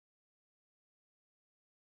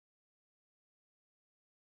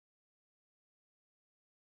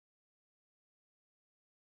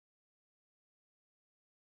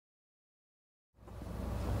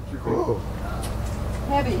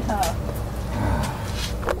heavy, huh?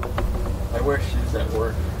 I wear shoes at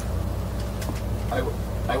work.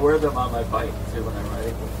 I wear them on my bike too when I'm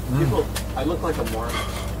riding. People, I look like a Mormon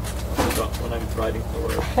when I'm riding to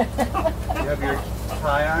work. You have your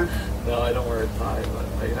tie on? No, I don't wear a tie, but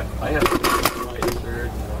I have a white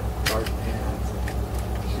shirt and dark pants and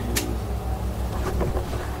shoes.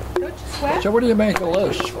 Don't you sweat? So what do you make of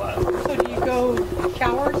LISP? So do you go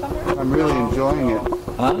shower somewhere? I'm really enjoying it.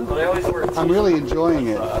 Huh? But I always wear a t-shirt. I'm really enjoying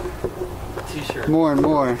it. T-shirt. More and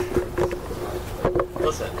more.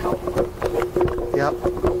 Listen. Yep.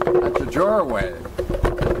 That's a doorway,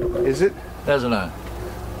 Is it? isn't it?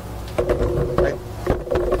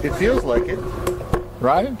 It feels like it.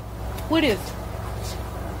 Right? What is?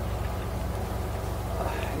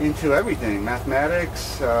 Into everything.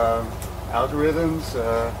 Mathematics, algorithms,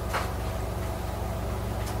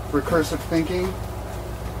 recursive thinking.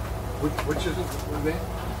 Which is it?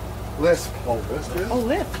 LISP. Oh, this is? Oh,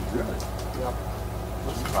 lift. Really? Yep.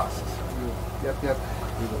 This process. Yep.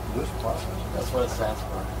 This process. That's what it stands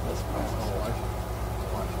for. This process.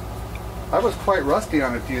 I was quite rusty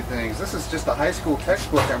on a few things. This is just a high school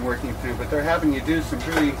textbook I'm working through, but they're having you do some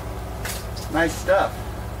really nice stuff.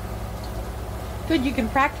 Good, you can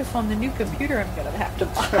practice on the new computer I'm going to have to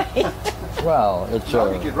buy. Well, it's No,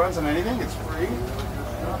 it runs on anything. It's free.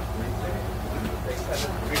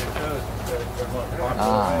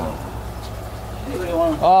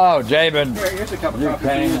 Oh, David, Here's a cup of you coffee for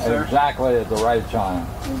came you, sir. exactly at the right time.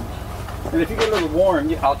 And if you get a little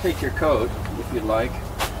warm, I'll take your coat if you'd like.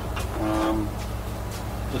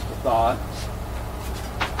 Just a thought.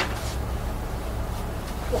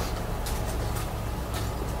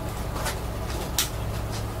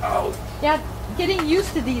 Oh, Yeah, getting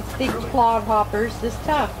used to these big clod hoppers is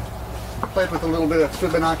tough. played with a little bit of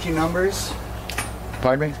Fibonacci numbers.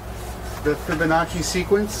 Pardon me? The Fibonacci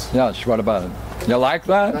sequence. Yes, what about it? You like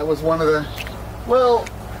that? That was one of the. Well.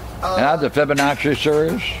 Yeah, the Fibonacci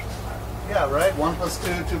series? Yeah, right. 1 plus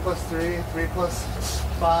 2, 2 plus 3, 3 plus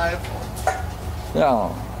 5. Yeah.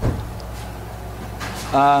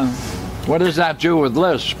 What does that do with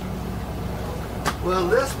LISP? Well,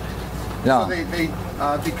 LISP. Yeah. So they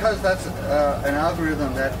because that's an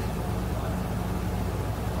algorithm that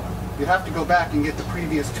you have to go back and get the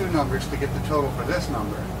previous two numbers to get the total for this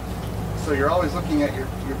number. So you're always looking at your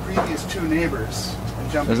previous two neighbors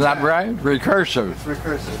and jumping. Is that back. right? Recursive. It's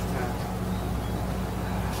recursive.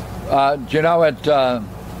 Do you know it?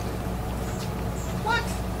 What?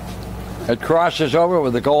 It crosses over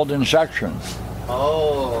with the golden section.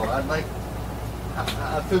 Oh, I'd like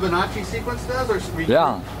a Fibonacci sequence does, or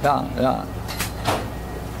Yeah.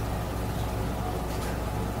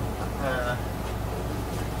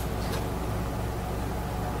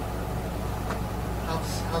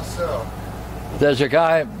 How so? There's a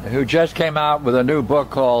guy who just came out with a new book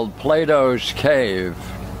called Plato's Cave,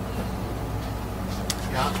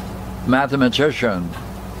 Yeah. mathematician,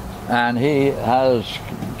 and he has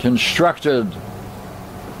constructed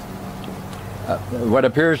what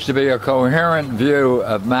appears to be a coherent view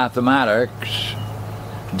of mathematics,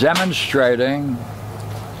 demonstrating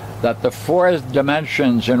that the fourth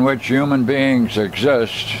dimensions in which human beings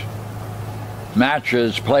exist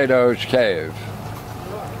matches Plato's cave.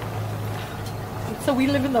 So we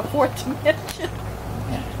live in the fourth dimension?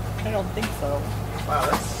 I don't think so. Wow,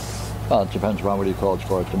 that's Well, it depends on what he calls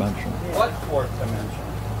fourth dimension. what fourth dimension?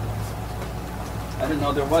 I didn't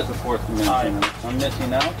know there was a fourth dimension. I'm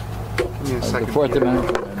missing out. Give me a The fourth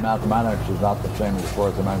dimension in mathematics is not the same as the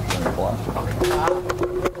fourth dimension in philosophy.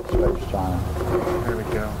 Space-time. There we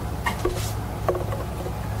go.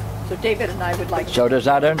 So David and I would like to. So does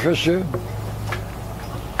that interest you?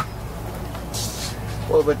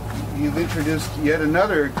 Well, but you've introduced yet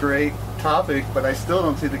another great topic, but I still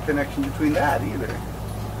don't see the connection between that either.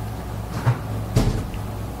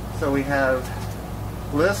 So we have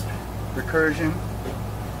LISP, recursion,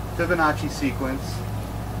 Fibonacci sequence,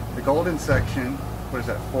 the golden section. What is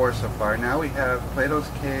that, 4 so far? Now we have Plato's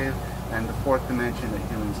cave and the fourth dimension that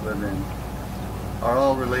humans live in are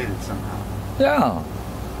all related somehow. Yeah.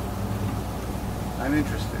 I'm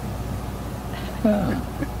interested. Yeah.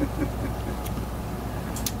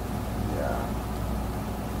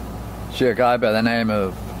 Yeah. See a guy by the name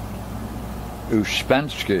of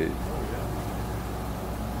Uspensky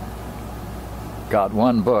got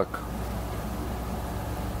one book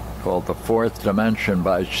called The Fourth Dimension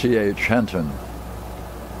by C.H. Hinton,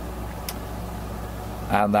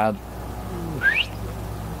 and that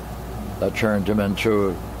turned him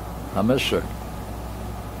into a mystic.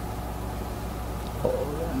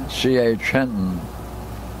 C.H. Hinton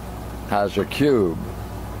has a cube,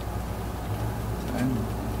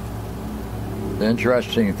 the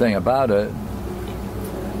interesting thing about it,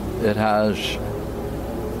 it has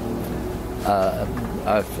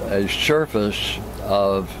a surface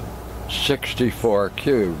of 64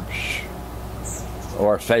 cubes,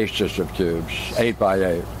 or faces of cubes, 8 by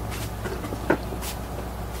 8.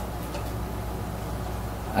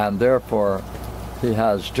 And therefore, he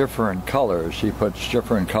has different colors. He puts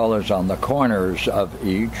different colors on the corners of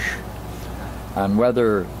each, and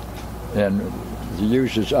he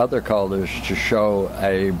uses other colors to show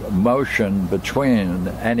a motion between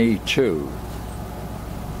any two.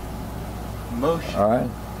 Motion. All right?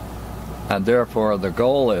 And therefore, the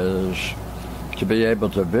goal is to be able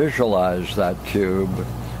to visualize that cube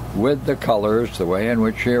with the colors, the way in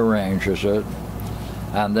which he arranges it,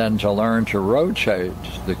 and then to learn to rotate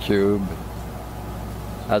the cube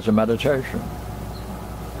as a meditation.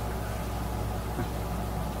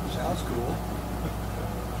 Sounds cool.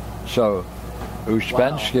 So,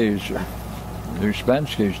 Ouspensky's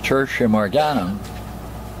Tertium Organum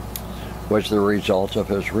was the result of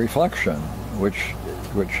his reflection,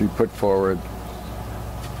 which he put forward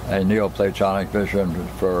a Neoplatonic vision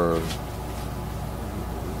for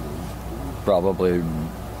probably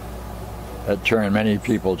it turned many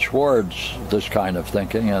people towards this kind of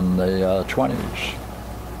thinking in the 20s.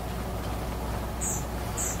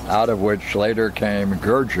 Out of which later came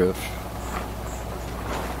Gurdjieff,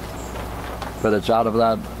 but it's out of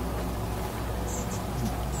that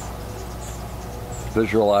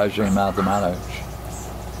visualizing mathematics.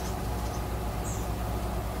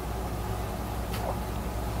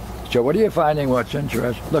 So what are you finding what's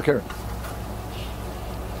interesting? Look here.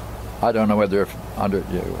 I don't know whether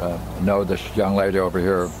you know this young lady over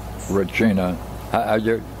here, Regina.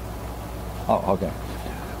 Oh, okay.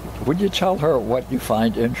 Would you tell her what you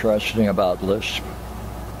find interesting about LISP?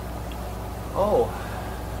 Oh.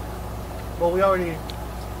 Well, we already...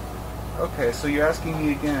 Okay, so you're asking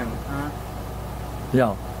me again, huh?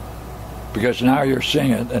 Yeah. Because now you're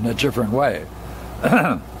seeing it in a different way.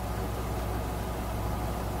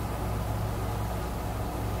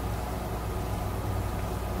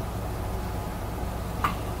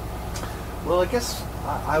 Well, I guess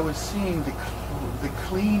I was seeing the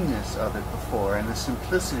cleanness of it before, and the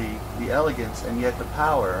simplicity, the elegance, and yet the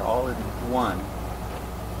power, all in one.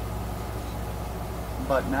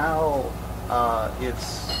 But now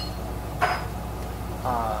it's...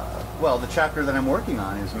 well, the chapter that I'm working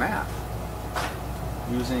on is math,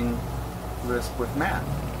 using LISP with math.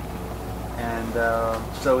 And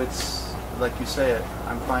so it's, like you say,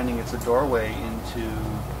 I'm finding it's a doorway into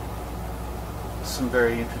some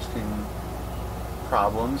very interesting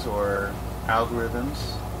problems or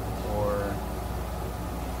algorithms or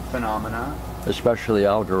phenomena. Especially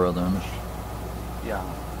algorithms. Yeah.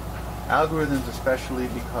 Algorithms especially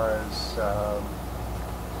because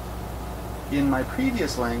in my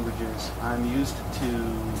previous languages I'm used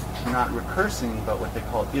to not recursing but what they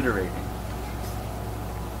call iterating.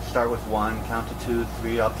 Start with 1, count to 2,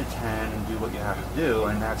 3, up to 10 and do what you have to do,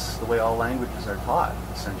 and that's the way all languages are taught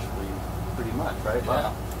essentially, pretty much, right?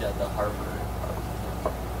 Yeah, the Harvard.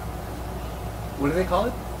 What do they call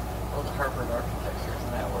it? Well, the Harvard architecture,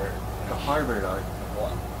 isn't that where The Harvard art.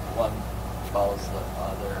 one follows the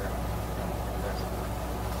other, and there's a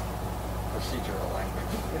procedural language.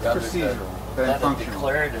 It's rather procedural, then than a functional.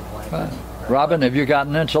 declarative language. Robin, have you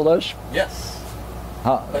gotten into LISP? Yes.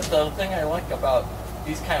 How? But the thing I like about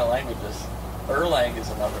these kind of languages, Erlang is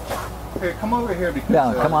another one. Here, come over here because...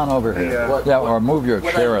 Yeah, come on over here. What- Yeah, or move your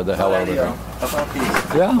What chair I- the hell what over I, there. About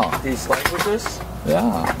Yeah, these languages,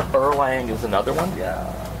 yeah. Erlang is another one.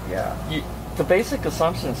 Yeah. The basic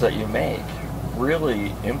assumptions that you make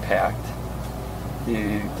really impact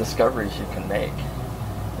the discoveries you can make.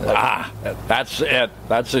 That's it.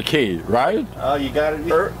 That's the key, right? Oh, you got it.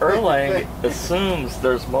 Erlang assumes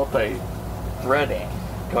there's multi-threading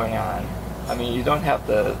going on. I mean, you don't have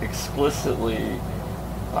to explicitly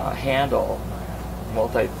handle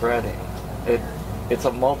multi-threading. It's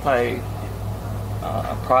a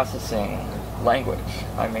multi-processing language.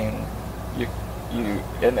 I mean,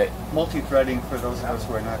 Multi-threading, for those of us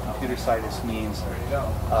who are not computer scientists, means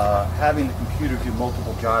having the computer do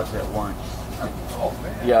multiple jobs at once.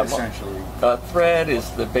 yeah, Essentially. a thread is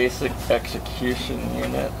the basic execution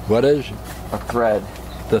unit. What is A thread.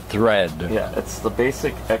 the thread? Yeah, it's the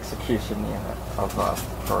basic execution unit of a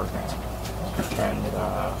program. And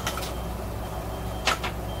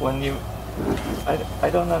when you, I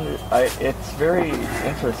don't it's very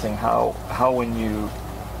interesting how when you,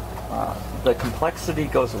 the complexity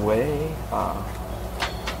goes away.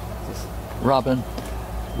 Robin,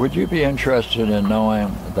 would you be interested in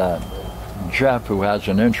knowing that Jeff, who has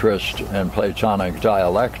an interest in Platonic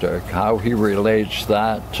dialectic, how he relates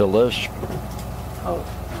that to Lisp.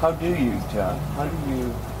 How do you, Jeff? How do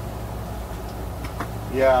you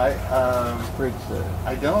bridge the...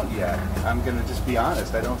 I don't yet. I'm going to just be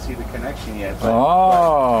honest. I don't see the connection yet. But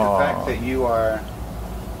Oh. the fact that you are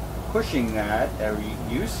pushing that, or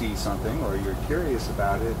you see something, or you're curious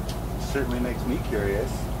about it, certainly makes me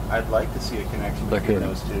curious. I'd like to see a connection between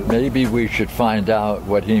those two. Maybe we should find out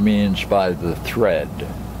what he means by the thread.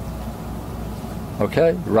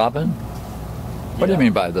 Okay, Robin? What do you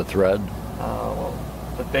mean by the thread? Well,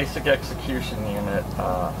 the basic execution unit,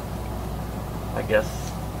 I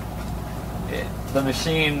guess the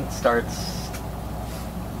machine starts,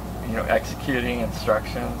 executing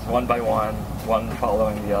instructions one by one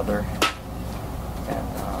following the other. And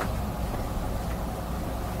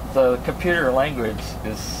the computer language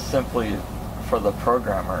is simply for the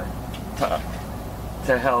programmer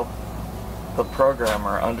to help the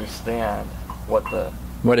programmer understand what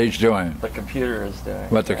he's doing. The computer is doing.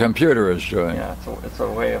 What the computer is doing. Yeah, it's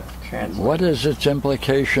a way of translating. What is its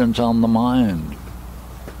implications on the mind?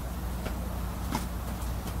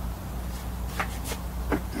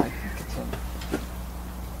 I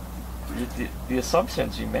think it's the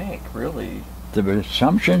assumptions you make, really. The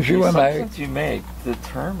assumptions you make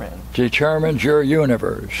determines your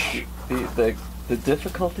universe. The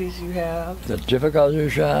difficulties you have. The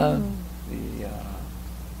difficulties you have.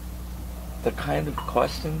 The kind of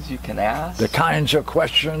questions you can ask. The kinds of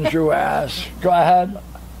questions you ask. Go ahead.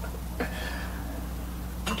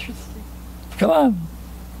 Interesting. Come on.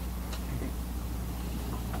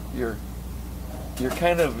 You're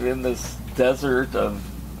kind of in this desert of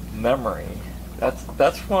memory.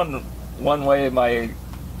 That's one way my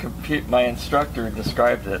instructor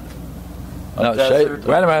described it. No,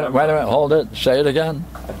 wait a minute, hold it. Say it again.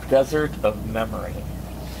 A desert of memory.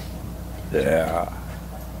 Yeah.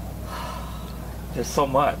 There's so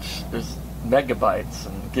much. There's megabytes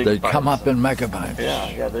and gigabytes. They come up in megabytes.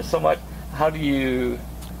 Yeah, there's so much. How do you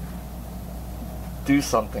do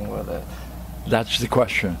something with it? That's the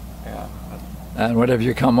question. Yeah. And what have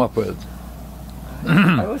you come up with?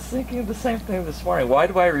 I was thinking the same thing this morning. Why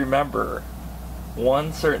do I remember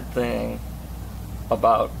one certain thing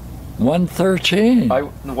about 113?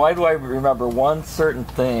 Why do I remember one certain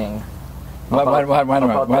thing? Wait a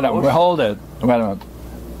minute. Hold it. Wait a minute.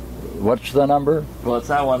 What's the number? Well, it's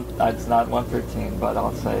not 113, but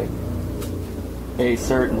I'll say a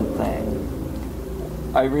certain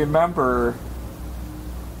thing. I remember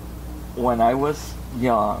when I was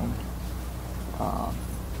young,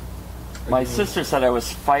 my sister said I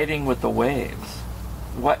was fighting with the waves.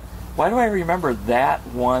 Why do I remember that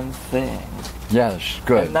one thing? Yes,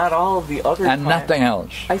 good. And not all of the other and nothing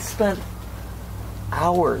else. I spent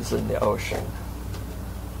hours in the ocean.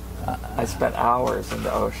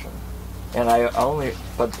 And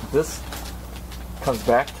but this comes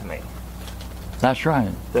back to me. That's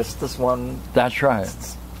right. This one. That's right.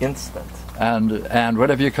 Instant. And what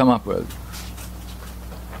have you come up with?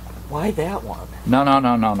 Why that one? No.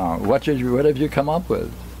 What have you come up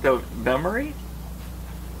with? The memory?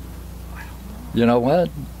 You know what?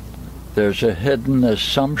 There's a hidden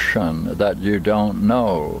assumption that you don't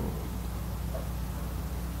know.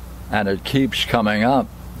 And it keeps coming up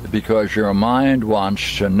because your mind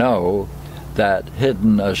wants to know that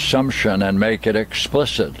hidden assumption and make it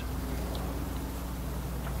explicit.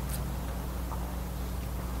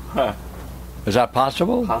 Huh. Is that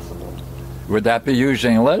possible? Possible. Would that be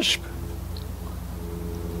using Lisp?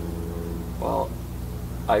 Well,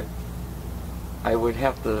 I would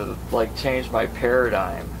have to change my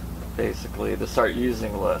paradigm, basically, to start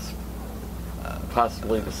using Lisp,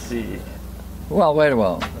 possibly to C. Well, wait a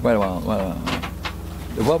while.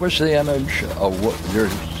 What was the image of what your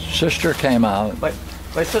sister came out?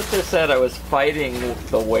 My sister said I was fighting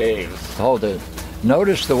the waves. Hold it.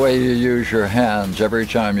 Notice the way you use your hands every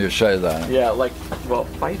time you say that. Yeah,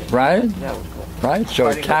 fighting. Right? Yeah. Right? So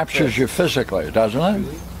Fighting it captures you physically, doesn't it?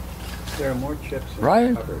 There are more chips in Right?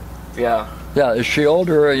 the cupboard. Yeah. Yeah, is she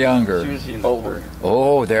older or younger? She was older.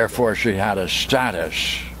 Oh, therefore she had a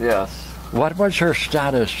status. Yes. What was her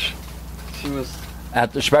status? She was...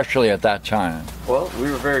 Especially at that time. Well,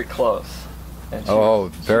 we were very close. And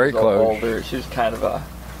very close. Older. She was kind of a,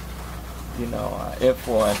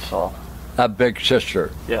 influential. A big sister.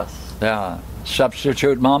 Yes. Yeah.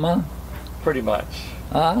 Substitute mama? Pretty much.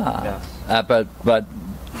 Ah. Yes. But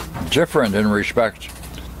different in respect.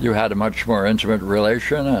 You had a much more intimate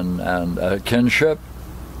relation and kinship.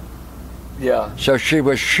 Yeah. So she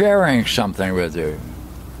was sharing something with you.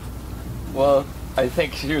 Well, I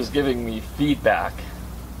think she was giving me feedback.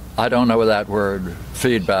 I don't know that word,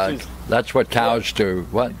 feedback. That's what cows do.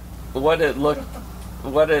 What? What it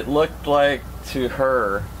looked like to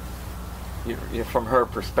her, from her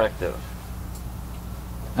perspective.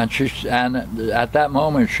 And at that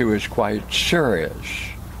moment she was quite serious.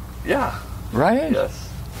 Yeah. Right? Yes.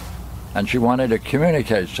 And she wanted to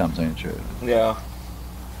communicate something to you. Yeah.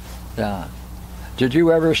 Yeah. Did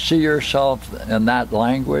you ever see yourself in that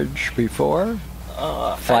language before?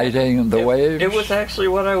 Fighting the waves? It was actually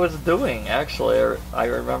what I was doing, actually. I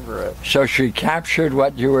remember it. So she captured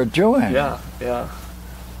what you were doing? Yeah, yeah.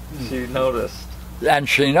 She noticed. And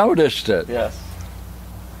she noticed it? Yes.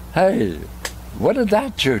 Hey, what did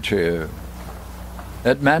that do to you?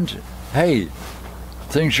 It meant, hey,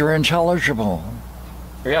 things are intelligible.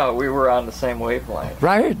 Yeah, we were on the same wavelength.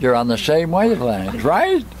 Right, you're on the same wavelength,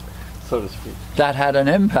 right? So to speak. That had an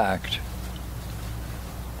impact.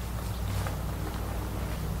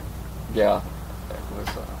 Yeah,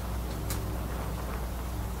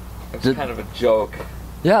 it was kind of a joke.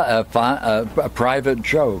 Yeah, a private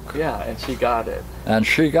joke. Yeah, and she got it. And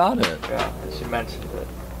she got it. Yeah, and she mentioned it.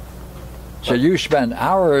 So you spent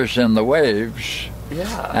hours in the waves.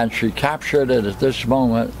 Yeah. And she captured it at this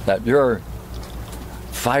moment that you're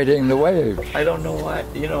fighting the waves. I don't know why,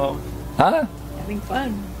 Huh? Having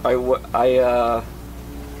fun. I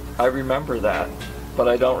remember that, but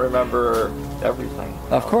I don't remember everything.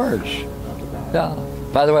 Of course. Yeah.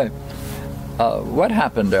 By the way, what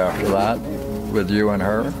happened after that with you and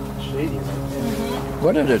her?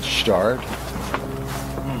 What did it start?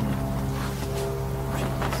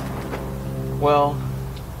 Well,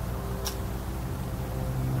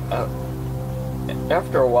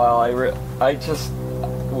 after a while,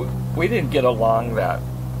 we didn't get along that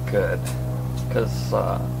good, because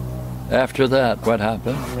after that, what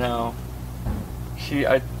happened? I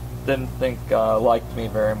didn't think liked me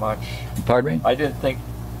very much. Pardon me?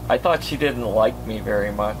 I thought she didn't like me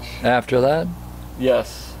very much. After that?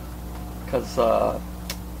 Yes, because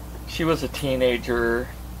she was a teenager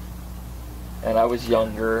and I was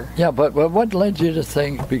younger. Yeah, but what led you to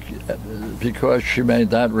think, because she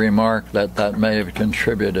made that remark, that may have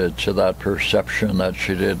contributed to that perception that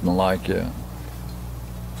she didn't like you?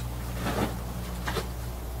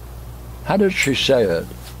 How did she say it?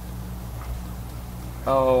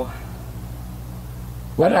 Oh.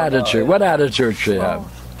 What attitude? What attitude she had?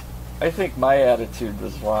 I think my attitude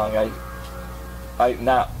was wrong.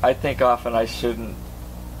 I think often I shouldn't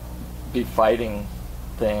be fighting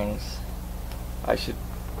things. I should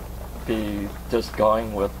be just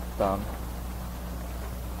going with them.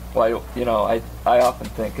 Well, I often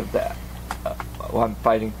think of that. I'm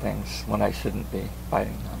fighting things when I shouldn't be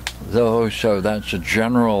fighting them. So that's a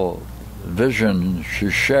general vision she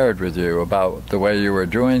shared with you about the way you were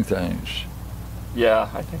doing things. Yeah,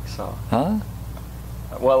 I think so. Huh?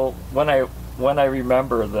 Well, when I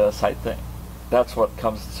remember this, I think that's what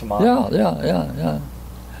comes to mind. Yeah.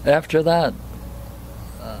 After that,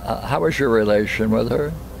 how was your relation with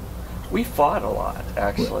her? We fought a lot,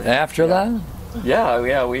 actually. After that?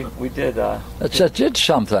 Yeah, we did. It did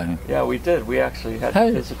something. Yeah, we did. We actually had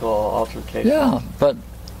physical altercations. Yeah, but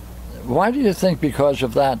why do you think because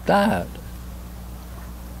of that? I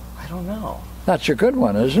don't know. That's a good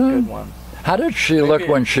one, isn't it? Good one. How did she look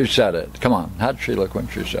when she said it? Come on, how did she look when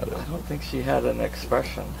she said it? I don't think she had an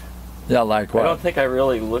expression. Yeah, like what? I don't think I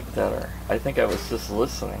really looked at her. I think I was just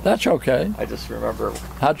listening. That's okay. I just remember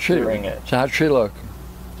hearing it. So how'd she look?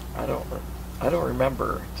 I don't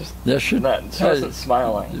remember. Just she wasn't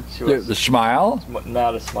smiling. She was the smile?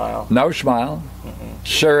 Not a smile. No smile. Mm-mm.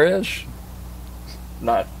 Serious?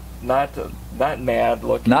 Not mad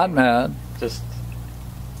looking. Not mad. Just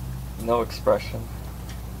no expression.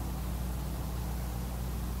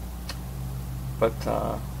 But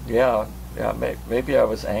maybe I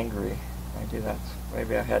was angry.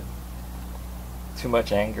 Maybe I had too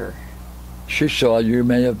much anger. She saw you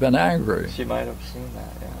may have been angry. She might have seen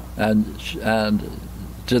that, yeah. And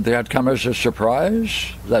did that come as a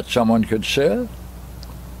surprise that someone could see it?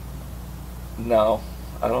 No,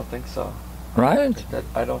 I don't think so. Right?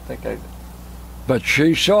 I don't think I. But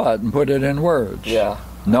she saw it and put it in words. Yeah.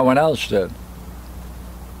 No one else did.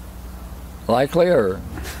 Likely, or?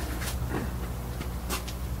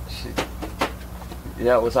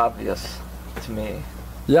 Yeah, it was obvious to me.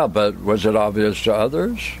 Yeah, but was it obvious to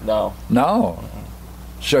others? No. No. Mm-mm.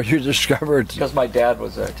 So you discovered. Because my dad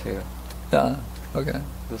was there too. Yeah. Okay.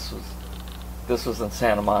 This was in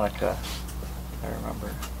Santa Monica, I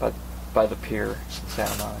remember, but by the pier in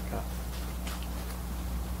Santa Monica.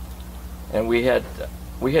 And we had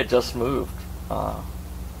just moved,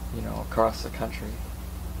 across the country.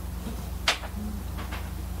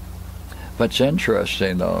 What's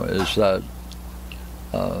interesting though is that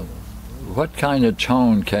what kind of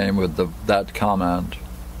tone came with that comment?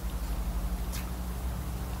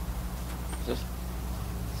 Just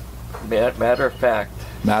matter of fact.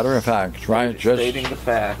 Matter of fact, right? Just stating the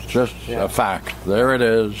fact. Just Yeah. a fact. There it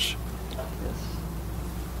is.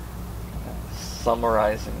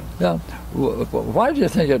 Summarizing. Yeah. Why do you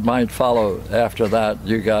think it might follow after that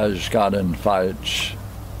you guys got in fights?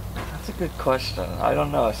 That's a good question. I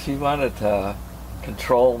don't know. She wanted to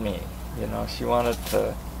control me. You know, she wanted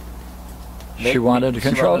to. She wanted to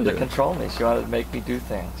control you. She wanted to control me. She wanted to make me do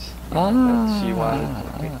things. Ah. That she wanted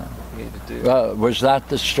me to do. Was that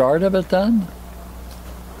the start of it then?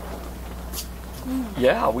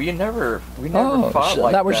 Yeah, we never fought so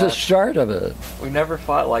like that. That was the start of it. We never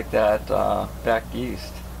fought like that back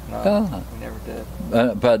east. No, Oh. we never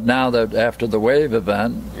did. But now that after the wave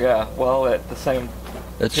event, Yeah, well, at the same.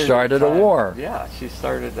 it period of started a time, war. Yeah, she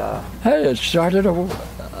started. Hey, it started a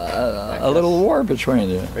little war between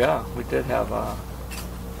you Yeah, we did have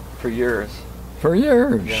for years. for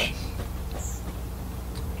years. Yes.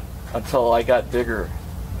 Until I got bigger.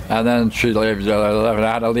 And then she leaves you,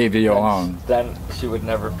 how to leave you alone. Then she would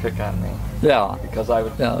never pick on me Yeah. because I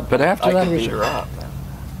would. Yeah, but after I that could was. beat her up.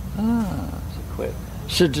 Ah. She quit.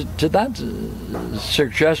 So did that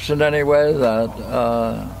suggest in any way that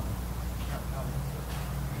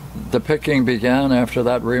the picking began after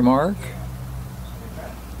that remark?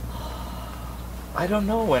 I don't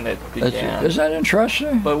know when it began. Is that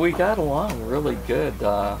interesting? But we got along really good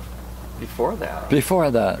before that.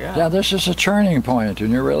 Before that, Yeah. this is a turning point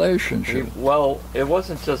in your relationship. Well, it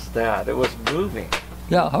wasn't just that. It was moving.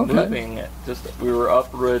 Yeah, okay. Moving. Just we were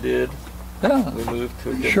uprooted. Yeah, We moved to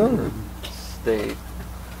a different sure. state,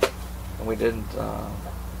 and we didn't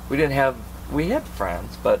have. We had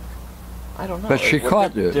friends, but I don't know. But she It was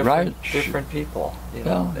caught you, different- right? Different people, you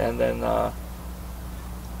know. Yeah. And then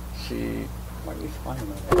she. Why are you smiling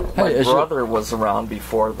at that? My Hey, is brother was around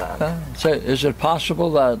before then. Say, is it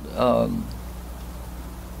possible that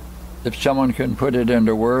if someone can put it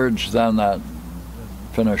into words, then that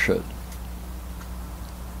finish it?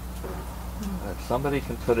 If somebody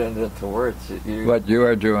can put it into words, What you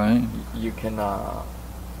are doing? you can.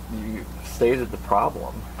 You stated the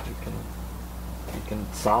problem. You can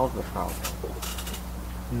solve the problem.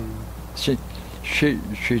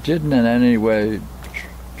 She didn't in any way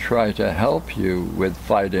try to help you with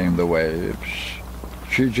fighting the waves.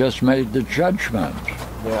 She just made the judgment,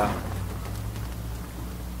 Yeah.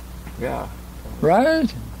 Yeah.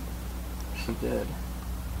 right? She did.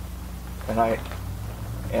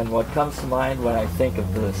 And what comes to mind when I think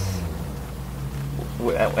of this,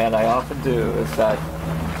 and I often do, is that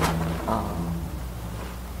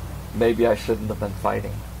maybe I shouldn't have been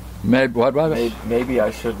fighting. Maybe what was it? Maybe I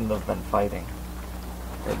shouldn't have been fighting.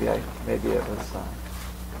 Maybe it was.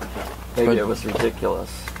 Maybe it was ridiculous.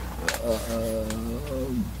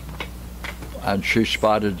 And she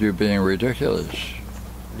spotted you being ridiculous.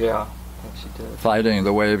 Yeah, I think she did. Fighting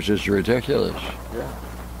the waves is ridiculous. Yeah.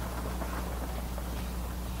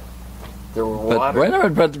 There were But water. wait a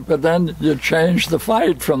minute, but then you changed the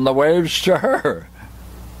fight from the waves to her.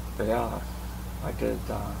 Yeah, I did.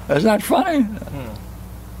 Isn't that funny?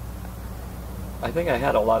 I think I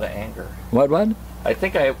had a lot of anger. What? I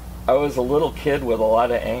think I was a little kid with a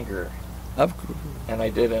lot of anger, Of, and I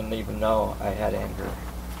didn't even know I had anger.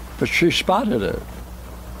 but she spotted it.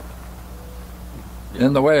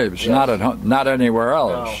 In the waves, Yes. not at home, not anywhere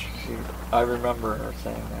No, else. I remember her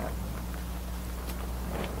saying that.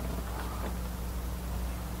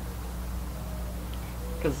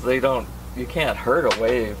 Because you can't hurt a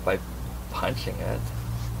wave by punching it.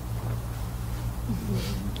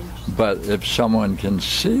 But if someone can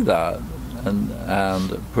see that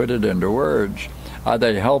and put it into words, are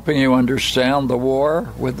they helping you understand the war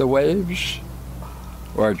with the waves,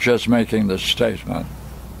 or just making the statement?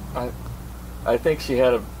 I think she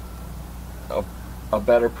had a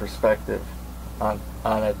better perspective on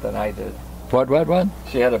it than I did. What?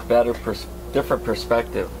 She had a different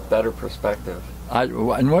perspective, better perspective.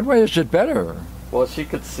 In what way is it better? Well, she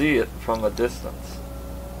could see it from a distance,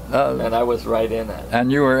 Uh, and I was right in it.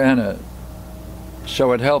 and you were in it,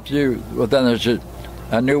 so it helped you. Well, then there's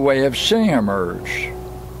a new way of seeing emerge.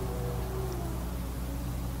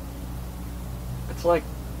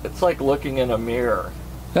 It's like looking in a mirror.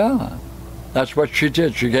 Yeah, that's what she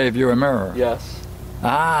did. She gave you a mirror. Yes.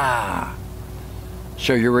 Ah,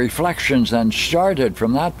 so your reflections then started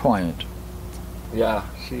from that point. Yeah.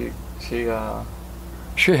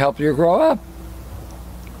 She helped you grow up.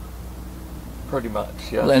 Pretty much.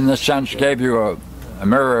 Yes. In the sense, gave you a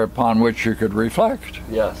mirror upon which you could reflect.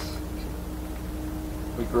 Yes.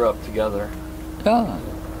 We grew up together. Yeah.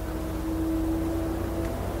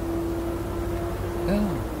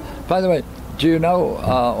 Yeah. By the way, do you know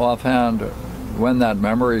offhand when that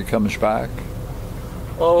memory comes back?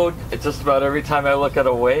 Oh, it's just about every time I look at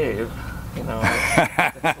a wave, you know,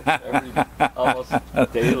 almost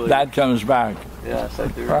daily. That comes back. Yes, I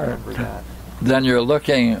do remember that. Then you're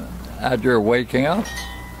looking at your waking up.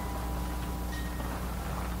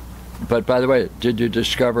 But by the way, did you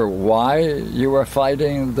discover why you were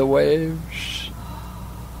fighting the waves?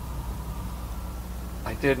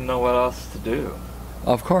 I didn't know what else to do.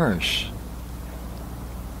 Of course.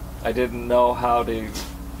 I didn't know how to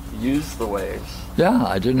use the waves. Yeah,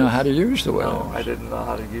 I didn't know how to use the waves. No, I didn't know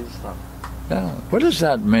how to use them. Yeah. What does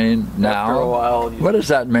that mean now? After a while, what does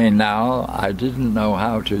that mean now? I didn't know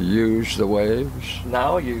how to use the waves.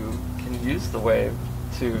 Now you can use the wave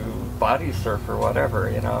to body surf or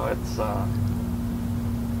whatever. You know, it's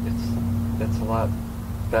a lot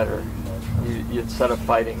better. You instead of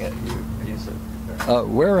fighting it, you use it.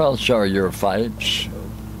 Where else are your fights?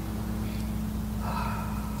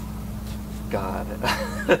 God.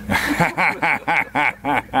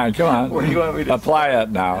 Come on. Where do you want me to apply it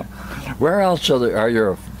now? Where else are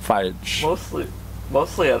your fights?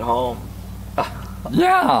 Mostly at home.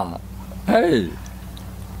 Yeah. Hey.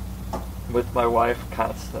 With my wife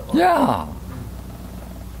constantly. Yeah.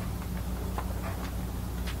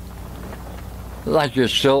 Like you're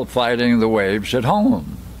still fighting the waves at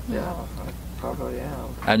home. Yeah, I probably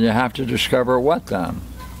am. And you have to discover what then?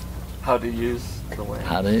 How to use the wave.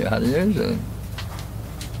 How to use it.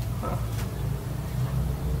 Huh.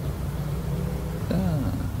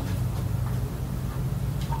 Yeah.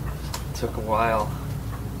 It took a while.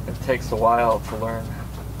 It takes a while to learn.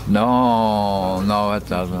 No, it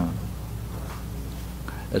doesn't.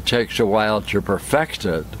 It takes a while to perfect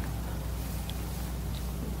it.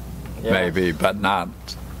 Yes. Maybe, but not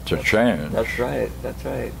to change. That's right.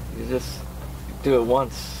 You just do it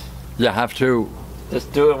once. You have to.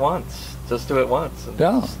 Just do it once. Just do it once. And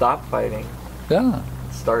Yeah. Stop fighting. Yeah.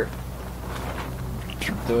 Start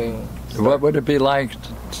doing. What would it be like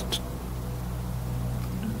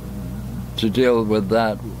to deal with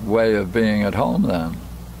that way of being at home then?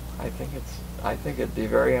 I think it'd be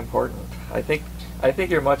very important. I think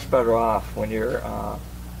you're much better off when you're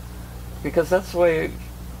because that's the way.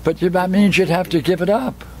 But that means you'd have to give it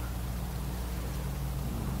up.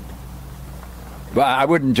 Well, I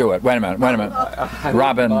wouldn't do it. Wait a minute. I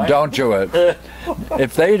Robin, wouldn't mind. don't do it.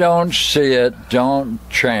 If they don't see it, don't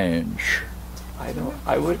change.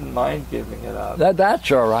 I wouldn't mind giving it up.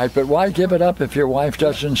 That's all right, but why give it up if your wife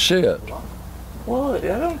doesn't see it? Well, I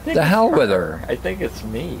don't think. The it's hell with her. I think it's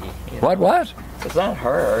me. You What? know? What? It's not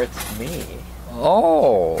her. It's me.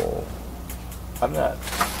 Oh. I'm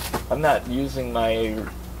not using my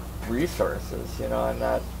resources. You know, I'm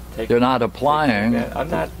not taking. You're not applying.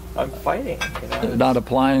 I'm fighting. You know. You're not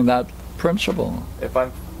applying that principle. If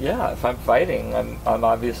I'm fighting, I'm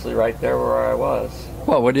obviously right there where I was.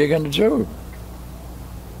 Well, what are you going to do?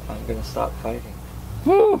 I'm going to stop fighting.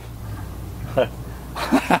 Woo.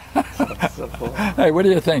 It's simple. Hey, what do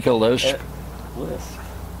you think of LISP? LISP.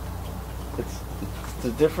 It's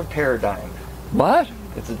a different paradigm. What?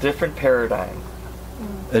 It's a different paradigm.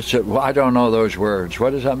 Well, I don't know those words.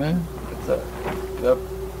 What does that mean? It's a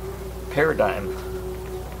paradigm.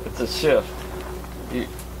 It's a shift.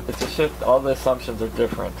 It's a shift. All the assumptions are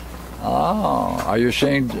different. Oh, are you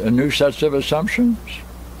seeing new sets of assumptions?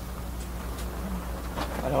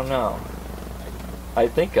 I don't know. I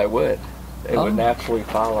think I would. It would naturally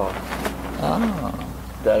follow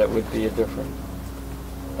that it would be a different.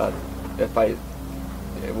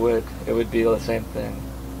 It would be the same thing.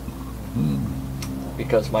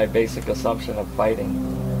 Because my basic assumption of fighting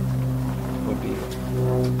would be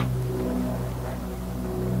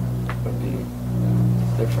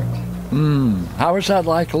different. How is that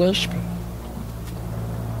like LISP?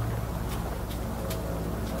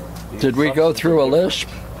 Did we go through a LISP?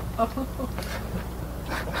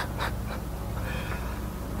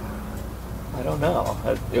 I don't know.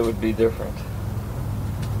 It would be different.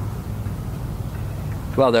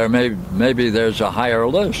 Well, maybe there's a higher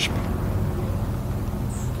LISP.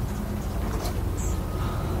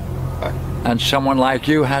 And someone like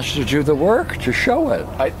you has to do the work to show it.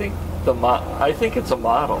 I think it's a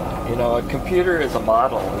model. You know, a computer is a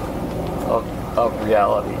model of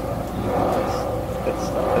reality.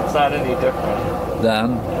 It's not any different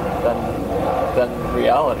Then? than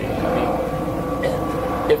reality. I mean,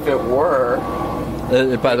 if it were,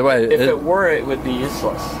 By the way, it would be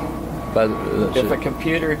useless. If a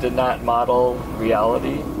computer did not model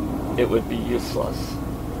reality, it would be useless.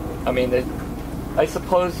 I mean, I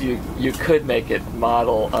suppose you could make it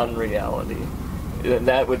model unreality. And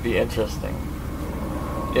that would be interesting.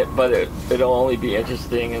 but it'll only be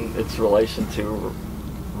interesting in its relation to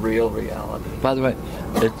real reality. By the way,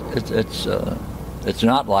 it's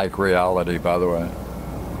not like reality, by the way.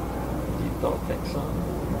 You don't think so?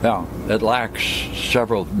 No, it lacks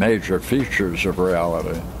several major features of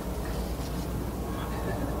reality.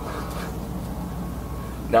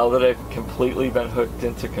 Now that I've completely been hooked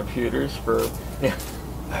into computers for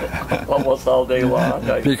almost all day long,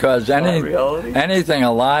 because reality? anything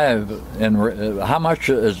alive how much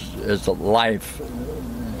is life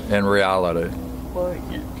in reality? Well,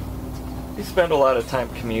 you spend a lot of time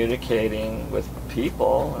communicating with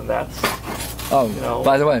people, and that's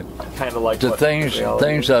by the way, kind of like do things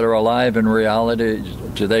that are alive in reality,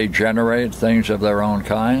 do they generate things of their own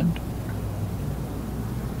kind?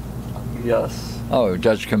 Yes. Oh,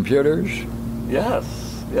 does computers? Yes.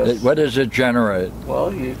 What does it generate?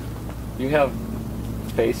 Well, you have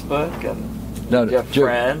Facebook, and you have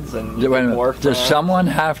friends, and you have more friends. Does someone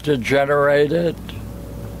have to generate it?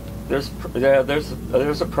 There's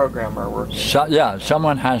a programmer working.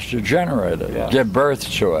 Someone has to generate it. Yes. Give birth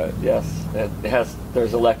to it. Yes,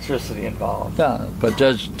 there's electricity involved. Yeah, but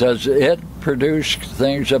does it produce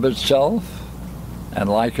things of itself and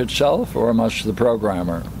like itself, or must the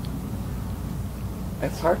programmer?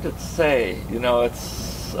 It's hard to say. It's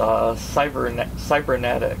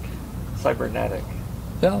cybernetic.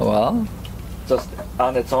 Yeah, well. Just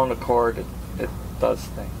on its own accord, it does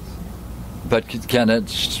things. But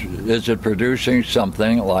is it producing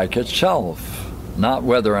something like itself? Not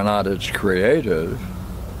whether or not it's creative.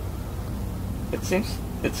 It seems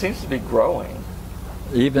to be growing.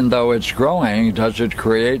 Even though it's growing, does it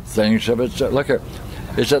create things of itself? Look at.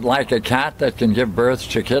 Is it like a cat that can give birth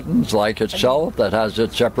to kittens like itself, that has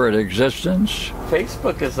its separate existence?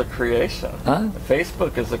 Facebook is a creation. Huh?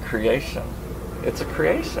 Facebook is a creation. It's a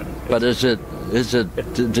creation. But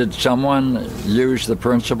did someone use the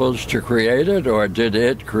principles to create it, or did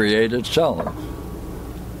it create itself?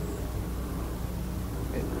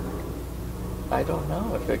 I don't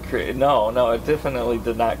know if it created. No, it definitely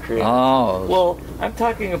did not create. Oh. Well, I'm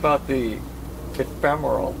talking about the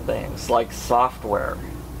ephemeral things like software.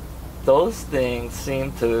 Those things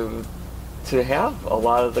seem to have a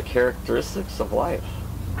lot of the characteristics of life.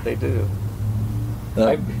 They do.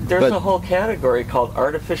 There's a whole category called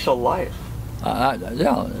artificial life. Yeah.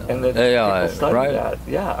 And AI, people study right? that.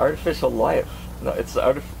 Yeah, artificial life. No, it's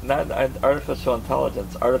not artificial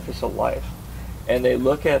intelligence, artificial life. And they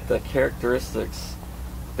look at the characteristics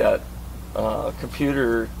that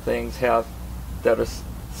computer things have that are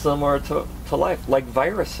similar to life, like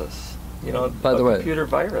viruses. By the way, computer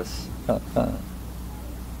virus.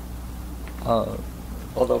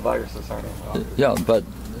 Although viruses aren't involved. Yeah, but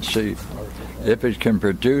see, if it can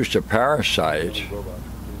produce a parasite,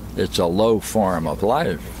 it's a low form of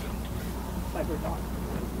life.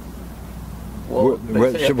 Well,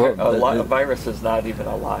 a virus is not even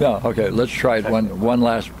alive. Yeah. Okay. Let's try it. One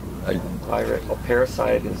last. A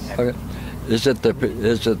parasite is. Okay. Is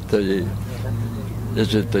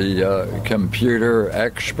it the computer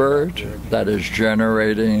expert that is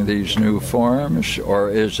generating these new forms, or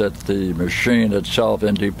is it the machine itself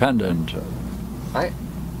independent? I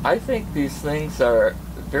think these things are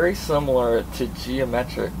very similar to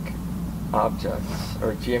geometric objects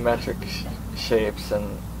or geometric shapes,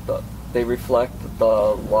 and they reflect the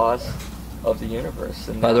laws of the universe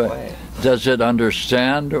in By that the way. Does it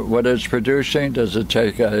understand what it's producing? Does it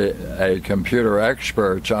take a computer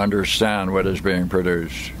expert to understand what is being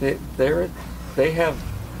produced? They have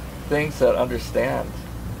things that understand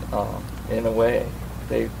in a way.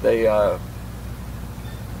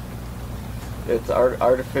 It's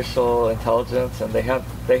artificial intelligence, and they have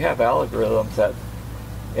algorithms that,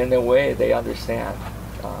 in a way, they understand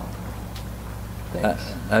things.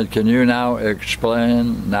 And can you now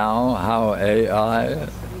explain how AI,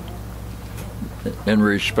 in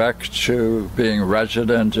respect to being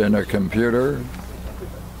resident in a computer,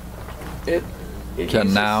 it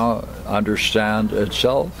can now understand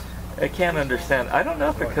itself? It can't understand. I don't know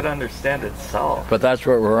if it could understand itself. But that's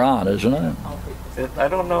what we're on, isn't it? I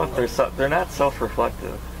don't know if they're not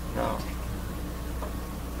self-reflective. No,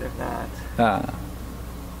 they're not.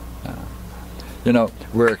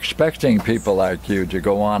 We're expecting people like you to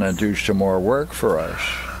go on and do some more work for us.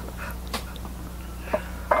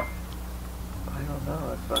 I don't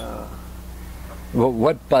know if.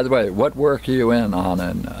 Well, by the way, what work are you in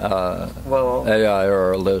AI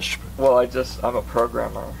or LISP? Well, I'm a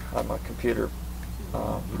programmer. I'm a computer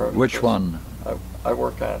programmer. Which one? I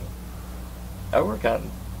work on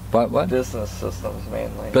What? business systems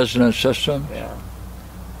mainly. Business system? Yeah.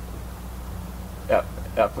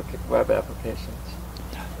 Web applications.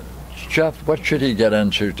 Jeff, what should he get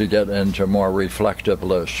into to get into more reflective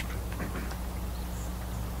Lisp?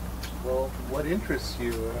 Well, what interests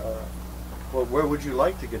you? Well, where would you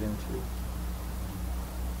like to get into?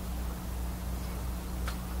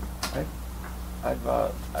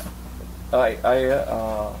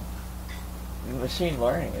 Machine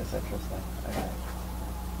learning is interesting.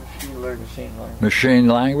 Machine learning. Machine learning. Machine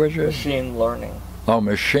languages? Machine learning. Oh,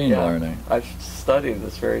 machine learning. I've studied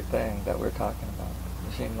this very thing that we're talking about.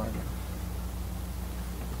 Machine learning.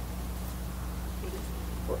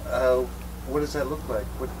 What does that look like?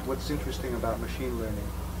 What's interesting about machine learning?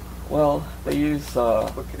 Well, they use.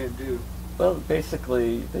 What can it do? Well,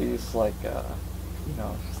 basically, they use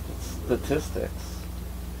statistics,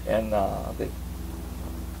 and they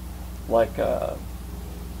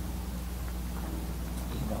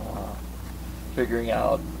figuring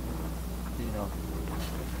out,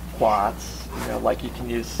 plots. Like you can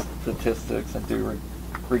use statistics and do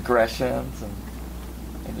regressions,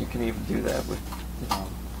 and you can even do that with,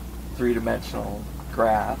 three-dimensional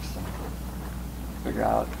graphs and figure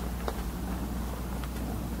out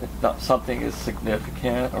if something is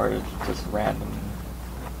significant or it's just random.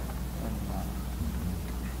 And,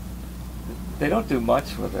 they don't do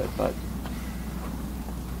much with it, but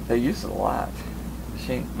they use it a lot.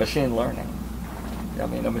 Machine learning. I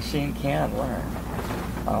mean, a machine can learn.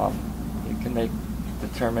 It can make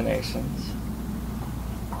determinations.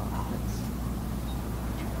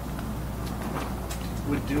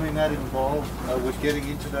 Would doing that involve? Would getting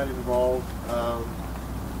into that involve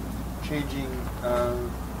changing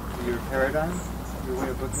your paradigm, your way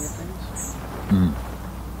of looking at things?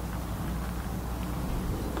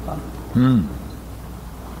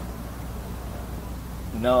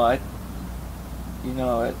 No,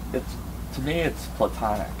 it's to me it's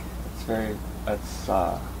platonic.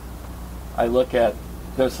 I look at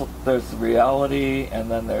there's reality, and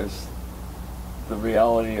then there's the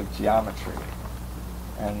reality of geometry,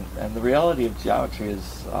 and the reality of geometry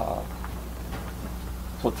is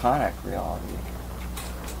platonic reality,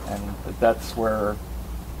 and that's where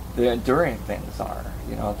the enduring things are.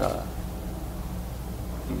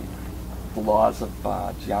 The laws of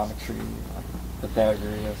geometry, like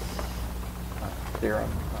Pythagorean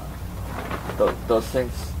theorem, those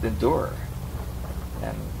things endure,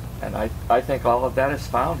 and I think all of that is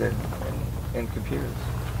found in computers.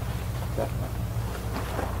 Definitely.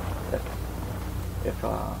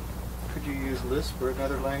 Could you use Lisp or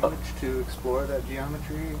another language to explore that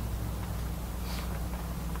geometry?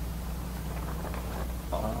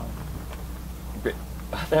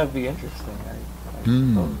 That would be interesting. I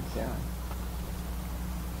suppose, yeah.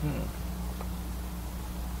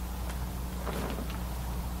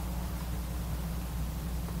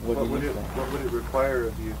 What would it require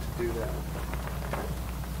of you to do that?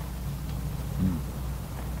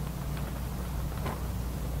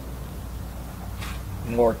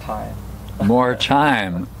 More time. More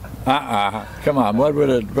time. Come on. What would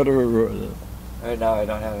it? Right now, I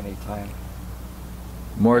don't have any time.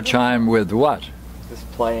 More time with what?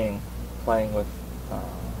 Just playing with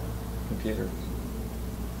computers.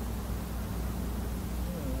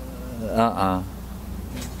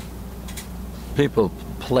 People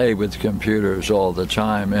play with computers all the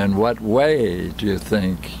time. In what way do you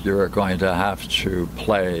think you're going to have to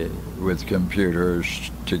play with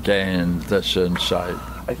computers to gain this insight?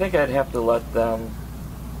 I think I'd have to let them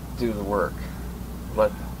do the work.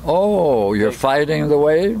 You're fighting the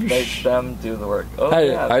waves? Make them do the work. Oh,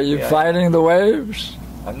 hey, yeah, are you fighting the waves?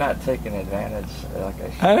 I'm not taking advantage like I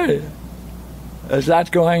should. Hey, is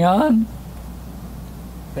that going on?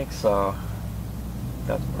 I think so.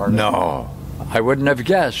 That's part of it. No, I wouldn't have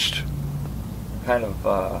guessed. Kind of,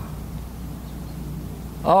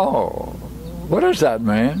 what does that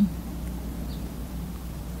mean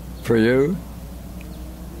for you?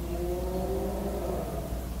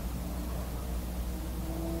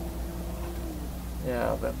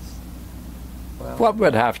 Yeah, that's... Well, what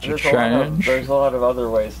would have to change? There's a lot of other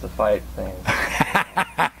ways to fight things.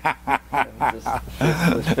 Just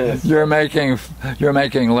fist. You're making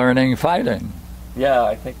learning fighting. Yeah,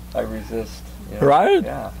 I think I resist. Right?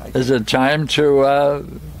 Yeah. Is it time to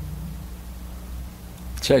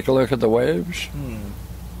take a look at the waves?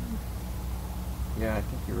 Yeah, I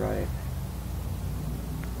think you're right.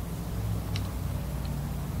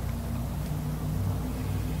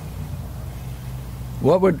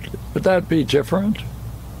 What would that be different?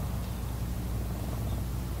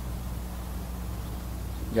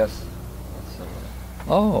 Yes.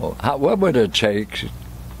 What would it take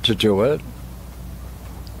to do it?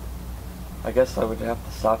 I guess I would have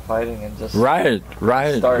to stop fighting and just Right.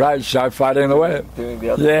 Start fighting the wave. doing the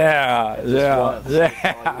other. Yeah.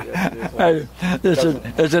 Hey,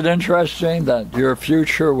 is it interesting that your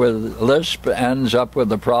future with Lisp ends up with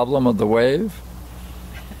the problem of the wave?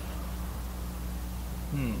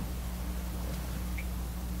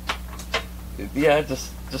 Yeah,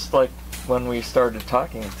 just like when we started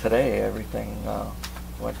talking today, everything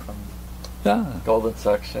went from golden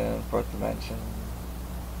section, fourth dimension,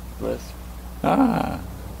 Lisp,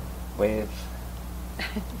 waves.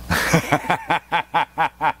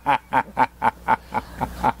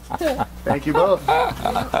 Thank you both.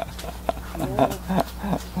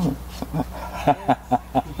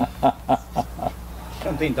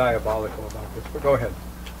 Something diabolical about this, but go ahead.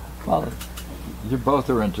 Well, you both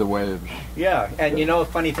are into waves. Yeah, and you know,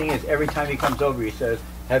 the funny thing is, every time he comes over, he says,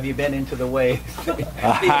 "Have you been into the waves?" he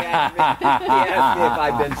asked me if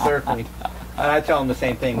I've been surfing, and I tell him the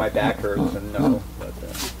same thing. My back hurts, and no. But,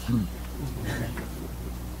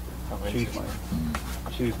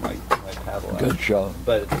 choose my paddle. Good show.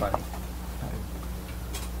 But it's funny.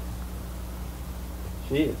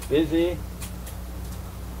 She is busy.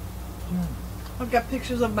 I've got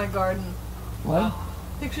pictures of my garden. What?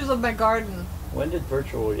 Pictures of my garden. When did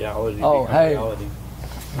virtual reality Oh, become hey. reality?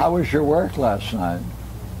 How was your work last night?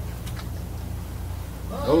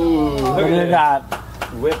 Oh, What do you got?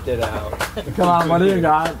 Whipped it out. Come on, what do you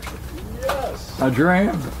got? Yes. A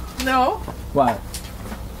dream? No. What?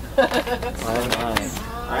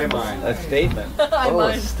 I mind. A statement. I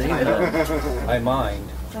mind. I mind.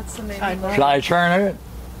 That's the name. Shall I turn it?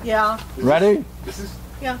 Yeah. Ready? this is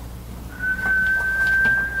Yeah.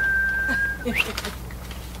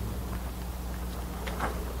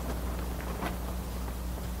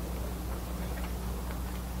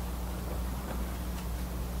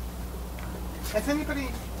 Has anybody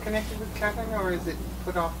connected with Kevin, or is it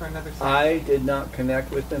put off for another session? I did not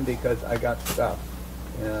connect with them because I got stuff,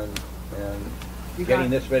 and You getting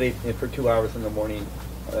got- this ready for 2 hours in the morning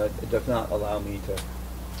it does not allow me to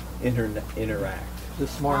interact.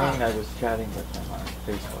 This morning I was chatting with him on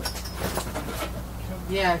Facebook.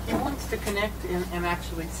 Yeah, he wants to connect and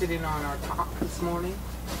actually sit in on our talk this morning.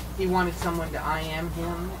 He wanted someone to IM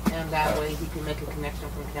him, and that way he can make a connection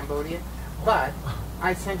from Cambodia. But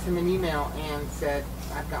I sent him an email and said,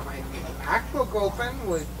 I've got my MacBook open,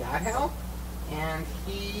 would that help? And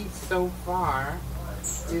he, so far,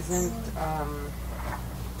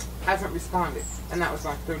 hasn't responded. And that was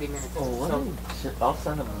like 30 minutes ago. I'll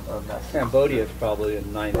send him a message. Cambodia is probably at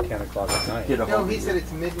 9, 10 o'clock at night. Get a No, hold he of said you.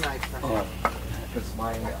 it's midnight for him. Oh. It's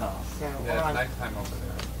mine. So, Yeah, well, it's I'm- nighttime over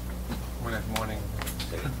there. When it's morning.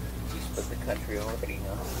 Split the country already,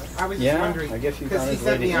 no? I was just Yeah, wondering. I guess he's 'cause on he his way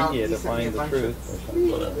sent to me out- India he to sent me find a the bunch truth of- or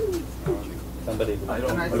something. Somebody I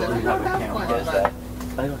don't, And I I said, don't I have don't a have camera. one. Does that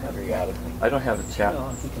I don't have a periodically? I don't have a chat No,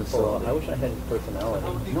 he can pull facility. out. I wish I had his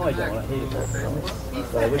personality. No, I don't. I hate his personality. He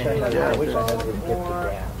But I wish I had his said gifted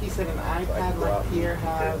or he said an iPad like Pierre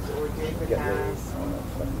has or David Get rid has. of all that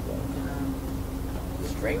stuff he's done.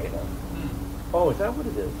 Just drinking. Oh, is that what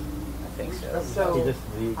it is? I think so. So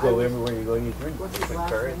You go everywhere you go, you drink. what's his With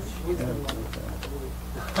last courage. name?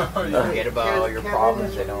 Forget about all your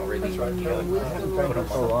problems. They don't really I've been trying for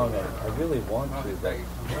so long. I really want to, but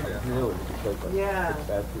really, because Yeah. it's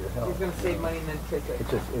bad for your He's health. gonna save money and then take a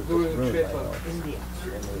It's just ruined ruined, trip I know. of India.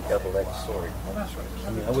 Extremely double-edged sword. I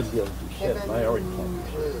mean, I wouldn't be able to do shit. I already can't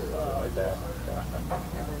do shit. My back.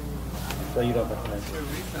 So you don't recommend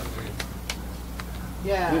it.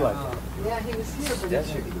 Yeah. You like it. Yeah, he was here, but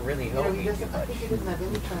Doesn't really you know, help he you doesn't. too I much. think he doesn't have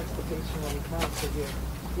any transportation when he comes. So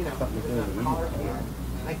you know, Something he's to do not with car eating. here.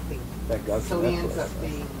 I think. Thank God So for he that ends place. up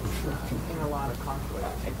being in a lot of conflict.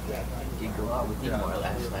 I did go out with you more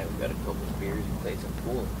last night. We got a couple of beers and played some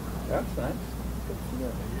pool. That's nice. Good to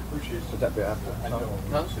know. Would that be after?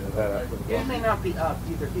 Huh? Is that after? It may not be up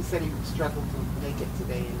either. He said he struggled to make it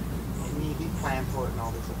today and he planned for it and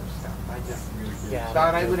all this other stuff. I just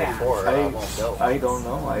thought I would ask. Before, I won't go. I don't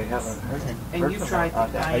know. I haven't heard. And heard you from tried him on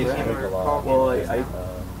to that. I used to him drink or a lot. call him.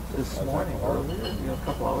 Well, this morning earlier, a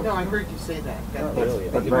couple hours. No, I heard you say that. Not That's- really.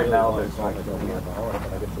 But I right now really there's want not to gonna be go alcoholic,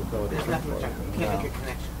 but I guess there's no other There's nothing. choice. You can't make a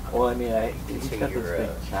connection. Well, I mean, he's Until got this you're big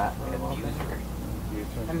chat room open. abuser.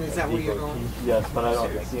 And is that where you're going? Yes, but I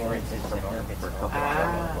don't Like, see for anything instance, from him for a couple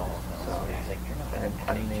Ah. hours. So he's like, you're not And that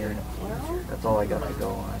I mean, you're an abuser. that's all I got to go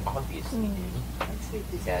on. Obviously, dude. Let's see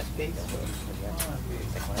if this Yeah, is it's Facebook.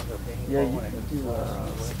 like, when I go dating, Yeah, oh, you when I can go do to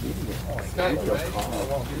video Skype, video right? call. I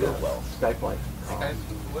won't do it well. Skype like. Guys,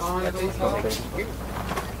 what's On that Facebook. called? Facebook.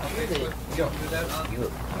 Facebook. You don't do that on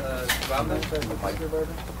You Robin?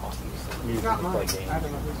 It's not mine. I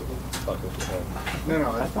don't know whose it is. Fuck with your head. no,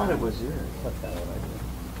 I that's thought fine. it was yours. That's kind of what I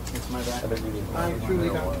do. It's my back. I truly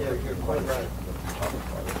don't care. You're quite right.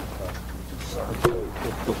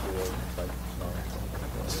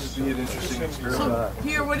 This would be an interesting experiment. So,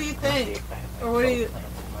 Pierre, what do you think? Or what do you...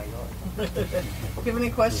 Do you have any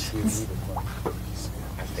questions?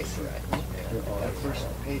 That first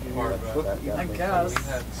page of your book that you I guess.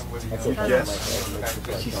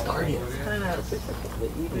 She started. Kind of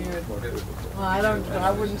weird. Well,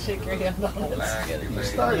 I wouldn't shake your hand on this. You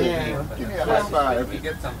started. Yeah. Give me a high five. We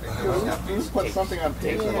get something. Who's put something on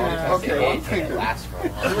paper? Yeah. Okay, one finger.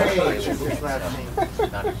 Ray is his last name.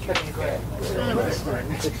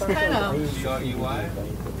 It's kind of... G-R-E-Y?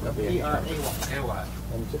 P-R-A-Y. A-Y.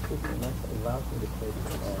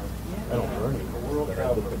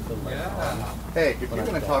 Yeah. Hey, if you're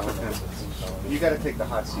going to talk with him, you got to take the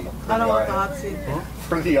hot seat. I don't want the hot seat.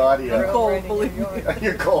 For the audio. I'm cold, believe me.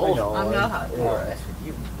 You're cold. I'm not hot.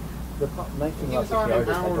 He was on an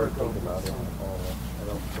hour ago.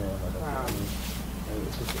 Wow.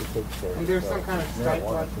 And there's some kind of Skype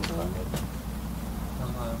platform.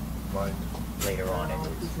 Later on, No,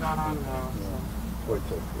 he's not on now.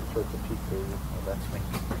 that's when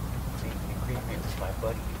he made an agreement with my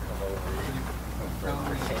buddy to come over and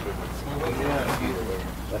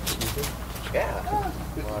represent it. Yeah.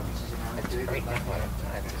 Well, it's right now I have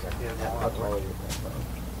time.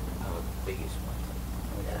 I'm the biggest one.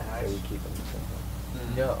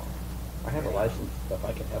 No. I have a license stuff.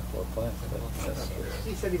 I can have 4 plants.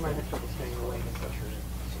 He said he might have trouble staying awake.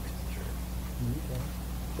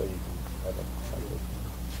 So you can have a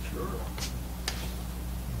Sure.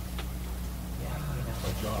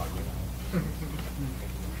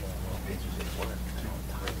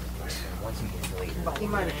 He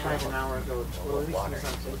might have tried an hour ago. Well, at least he was on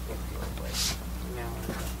Facebook. No.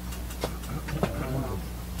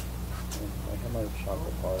 I have my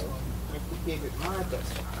chocolate bars. He gave it my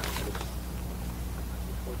best shot.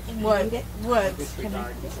 What?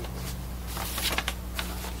 Disregard.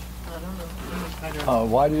 I don't know.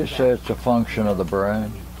 Why do you say it's a function of the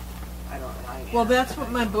brain? Well, that's what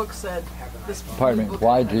my book said. This Pardon me, book-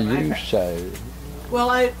 why do you say? Well,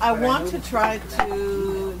 I want to try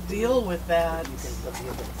to deal with that.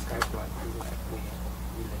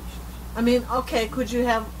 I mean, okay, could you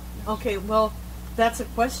have? Okay, well, that's a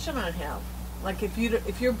question I have. Like, if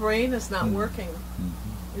your brain is not working,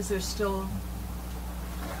 is there still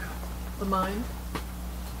the mind?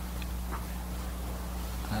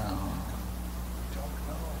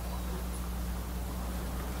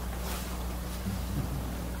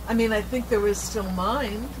 I mean, I think there is still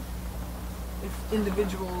mind if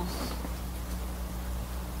individuals'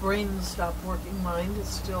 brains stop working. Mind is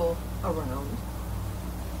still around.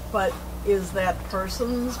 But is that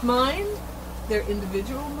person's mind their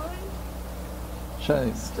individual mind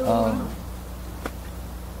Say, still around?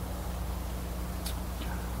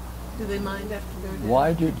 Do they mind after they're dead?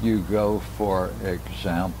 why did you go for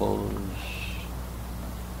examples?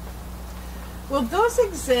 Well, those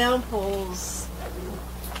examples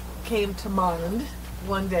came to mind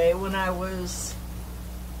one day when I was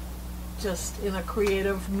just in a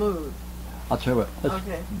creative mood. I'll tell you what,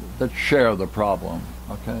 Okay. let's share the problem,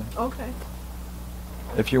 okay? Okay.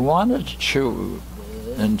 If you wanted to,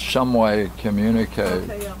 in some way, communicate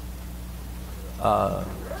Okay, yeah.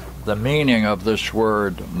 the meaning of this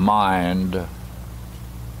word mind,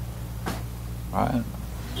 right?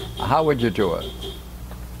 How would you do it?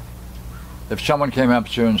 If someone came up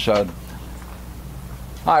to you and said,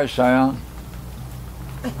 "Hi, Sam.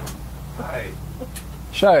 Hi.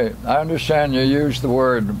 Say, I understand you use the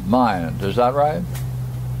word mind. Is that right?"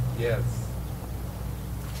 Yes.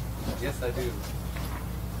 Yes, I do.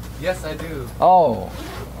 Yes, I do. Oh.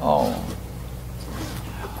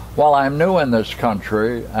 Well, I'm new in this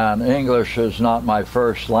country, and English is not my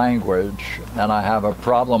first language, and I have a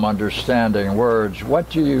problem understanding words.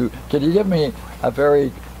 Can you give me a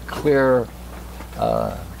very clear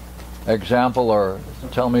example or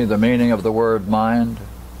tell me the meaning of the word mind?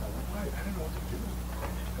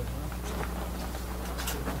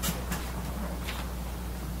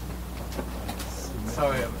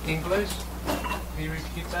 Sorry, English? Can you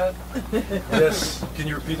repeat that? Yes. Can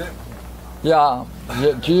you repeat it? Yeah.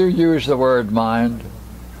 Do you use the word mind?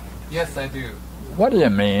 Yes, I do. What do you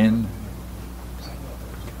mean?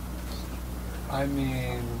 I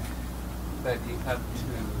mean that you have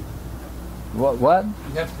to. What? You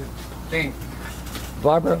have to think.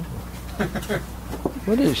 Barbara?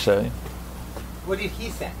 What did he say? What did he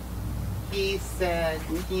say? He said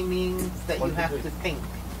he means that you have to think.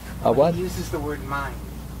 What? He uses the word mind.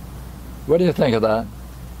 What do you think of that?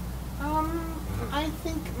 I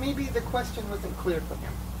think maybe the question wasn't clear for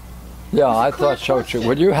him. Yeah, It's a I clear thought so too. question.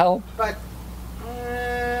 Would you help? But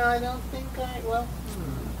I don't think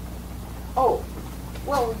Oh,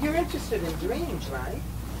 well, you're interested in dreams, right?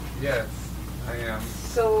 Yes, I am.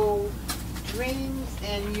 So, dreams,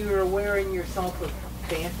 and you're aware in yourself of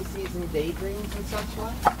fantasies and daydreams and such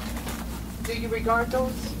like? Do you regard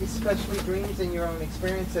those, especially dreams in your own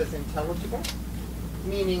experience, as intelligible?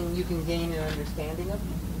 Meaning you can gain an understanding of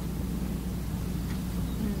them?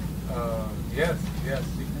 Yes,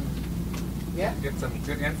 you can Yeah? get some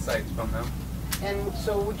good insights from them. And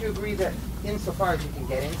so would you agree that insofar as you can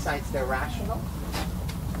get insights, they're rational?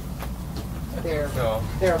 So,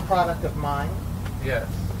 They're a product of mind? yes.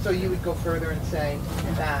 So you would go further and say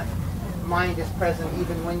that mind is present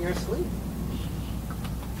even when you're asleep?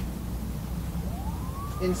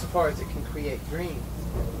 Insofar as it can create dreams.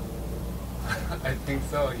 I think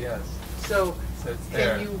so, yes. So it's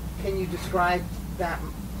there. can you describe that,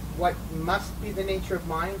 what must be the nature of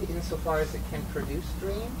mind insofar as it can produce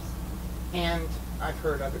dreams? And I've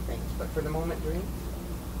heard other things, but for the moment, dreams?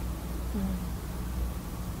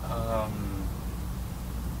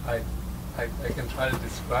 I can try to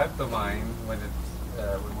describe the mind when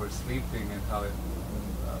it's when we're sleeping and how it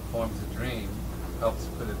forms a dream, helps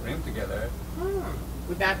put a dream together.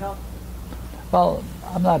 Would that help? Well,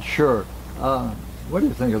 I'm not sure. What do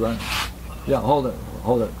you think of that? Yeah, hold it.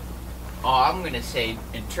 Oh, I'm going to say,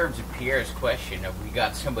 in terms of Pierre's question, if we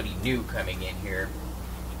got somebody new coming in here,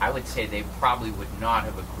 I would say they probably would not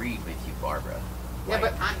have agreed with you, Barbara. Yeah,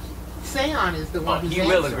 but Seon is the one who's he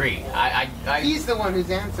answering. will agree. He's the one who's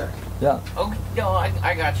answering. Yeah. Okay, no,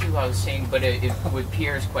 I got you. I was saying, but if with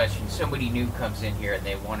Pierre's question, somebody new comes in here and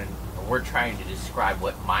they want to, we're trying to describe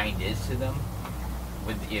what mind is to them.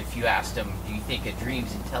 If you asked them, do you think a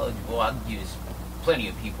dream's intelligible? I'll use plenty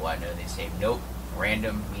of people I know. They say, nope,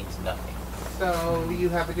 random means nothing. So you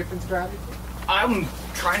have a different strategy? I'm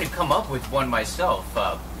trying to come up with one myself.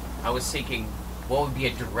 I was thinking, what would be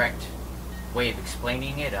a direct way of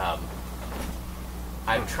explaining it?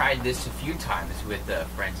 I've tried this a few times with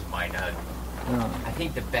friends of mine. I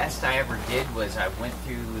think the best I ever did was I went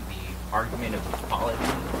through the argument of equality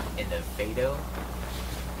in the Phaedo,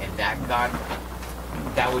 and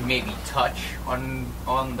that would maybe touch on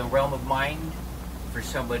the realm of mind for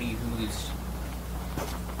somebody who's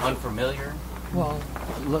unfamiliar. Well,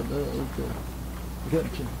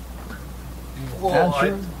 Well,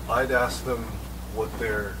 answer? I'd ask them what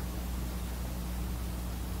their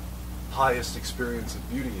highest experience of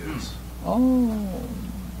beauty is. Oh.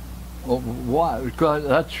 Well, why? Because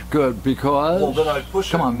that's good because. Well, then I'd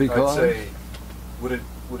push Come it. on, because. I'd say, would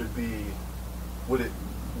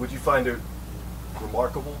you find it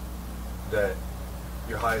remarkable that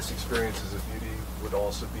your highest experiences of beauty would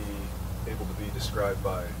also be able to be described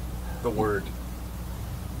by the word?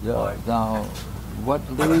 Yeah. Now, what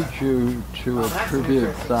leads you to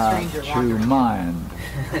attribute that to mind?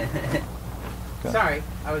 Okay. Sorry,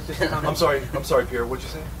 I was just commenting. I'm sorry, Pierre. What'd you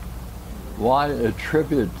say? Why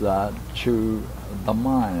attribute that to the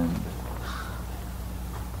mind?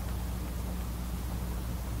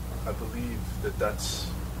 I believe that that's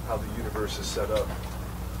how the universe is set up.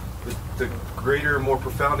 The greater, more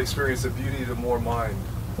profound experience of beauty, the more mind.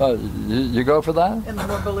 You go for that? And the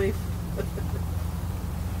more belief.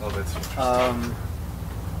 Oh, that's interesting.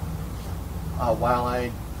 While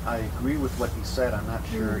I agree with what he said, I'm not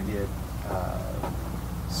sure it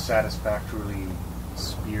satisfactorily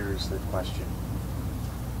spears the question,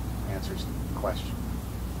 answers the question.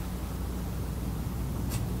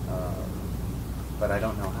 But I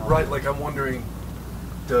don't know how. Right, like I'm wondering,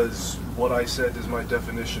 does what I said, does my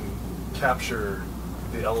definition capture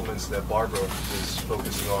the elements that Barbara is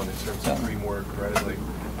focusing on in terms of dream work, right? Like,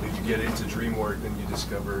 if you get into dream work, then you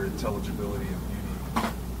discover intelligibility and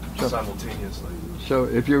beauty simultaneously. So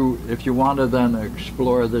if you want to then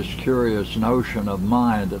explore this curious notion of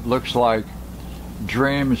mind, it looks like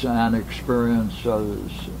dreams and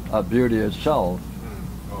experiences of beauty itself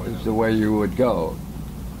is the way you would go.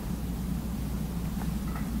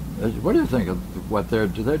 What do you think of what they're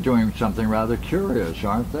doing? Something rather curious,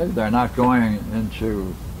 aren't they? They're not going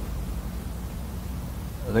into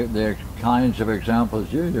the kinds of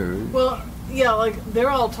examples you use. Well, yeah, like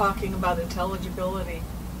they're all talking about intelligibility.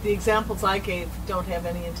 The examples I gave don't have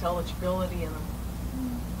any intelligibility in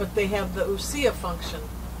them, but they have the ousia function.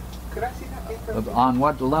 Could I see that paper? On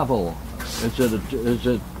what level? Is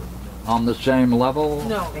it on the same level?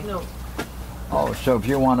 No. Oh, so if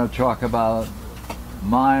you want to talk about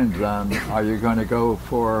mind, then are you going to go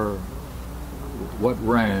for what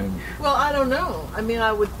range? Well, I don't know. I mean,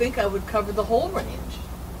 I would think I would cover the whole range.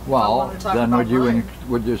 Well, then would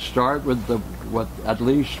would you start with at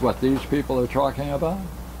least what these people are talking about?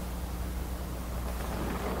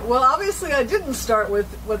 Well, obviously I didn't start with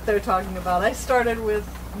what they're talking about. I started with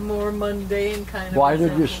more mundane kind of Why did you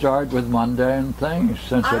examples. start with mundane things,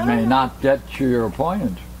 since I it don't may know. not get to your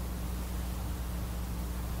point?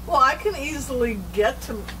 Well, I can easily get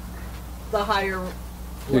to the higher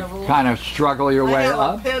You level. kind of struggle your I way have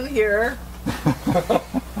up? a pen here.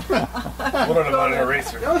 What about an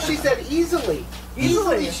eraser? No, she said easily.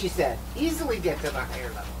 Easily. She said. Easily get to the higher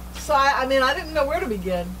level. So I mean, I didn't know where to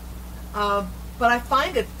begin, but I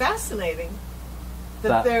find it fascinating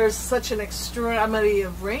that there's such an extremity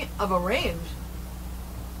of a range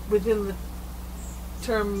within the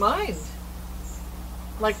term mind.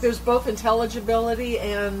 Like there's both intelligibility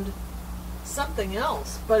and something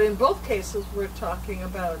else, but in both cases we're talking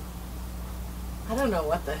about, I don't know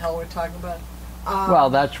what the hell we're talking about. Well,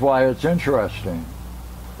 that's why it's interesting,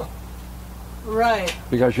 Right.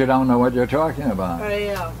 because you don't know what you're talking about. I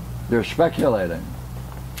am. You're speculating.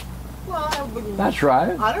 Well, I wouldn't. That's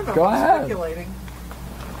right. I don't know. Go if I'm ahead. speculating.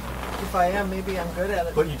 If I am, maybe I'm good at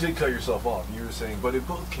it. But you did cut yourself off. You were saying, but in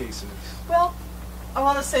both cases, Well, I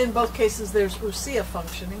want to say in both cases there's ousia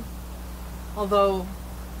functioning, although,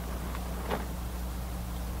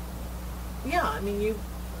 yeah, I mean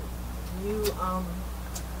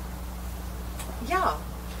yeah,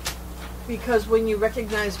 because when you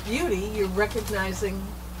recognize beauty, you're recognizing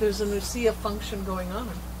there's an ousia function going on.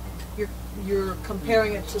 You're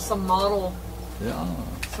comparing it to some model, Yeah.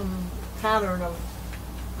 some pattern of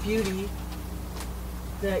beauty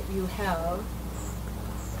that you have.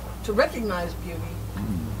 To recognize beauty,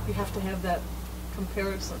 you have to have that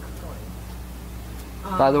comparison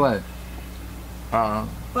going. By the way,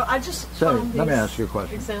 But I just Say, found let me these ask you a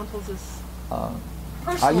question. examples as are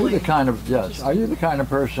personally. you the kind of Are you the kind of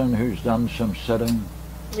person who's done some sitting?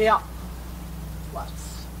 Yeah.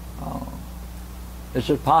 Lots. Oh. Is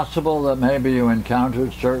it possible that maybe you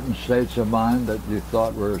encountered certain states of mind that you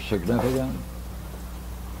thought were significant?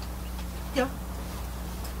 Yeah.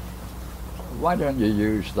 Why don't you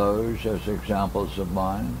use those as examples of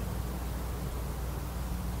mind?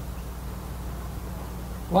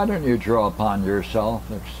 Why don't you draw upon yourself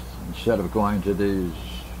instead of going to these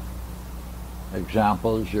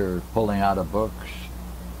examples you're pulling out of books?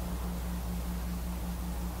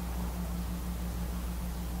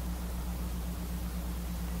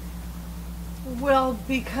 Well,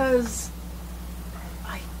 because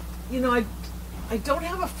I don't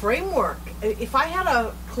have a framework. If I had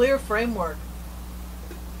a clear framework,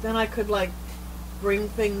 then I could like bring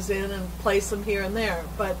things in and place them here and there.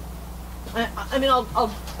 But I mean,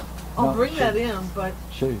 I'll No, bring see- that in, but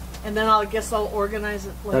See, and then I guess I'll organize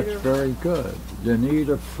it later. that's very good. You need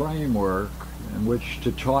a framework in which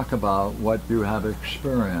to talk about what you have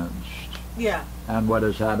experienced Yeah, and what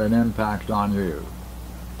has had an impact on you.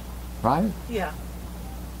 Right? yeah.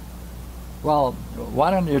 Well, why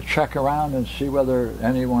don't you check around and see whether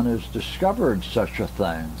anyone has discovered such a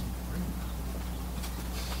thing?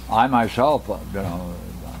 I myself,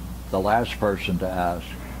 the last person to ask.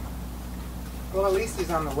 Well, at least he's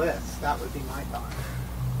on the list. That would be my thought.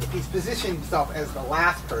 If he's positioned himself as the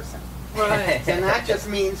last person, Right. then that just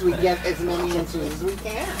means we get as many answers as we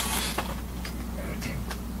can.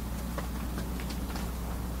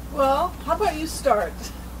 Well, how about you start?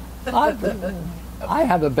 I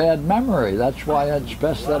have a bad memory. That's why it's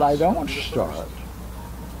best that I don't start.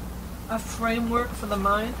 A framework for the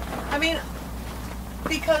mind? I mean,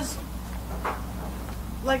 because,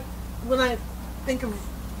 like, when I think of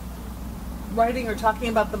writing or talking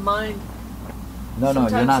about the mind, No, you're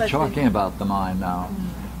Sometimes not I talking think- about the mind now.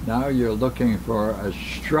 Now you're looking for a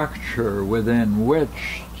structure within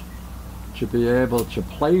which to be able to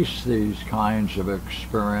place these kinds of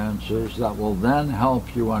experiences that will then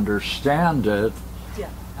help you understand it yeah,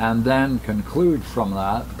 and then conclude from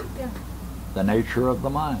that yeah. the nature of the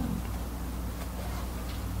mind.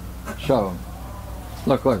 So,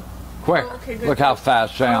 look, quick. Oh, okay, good. Look how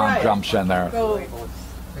fast Seon All right. jumps in there. Go.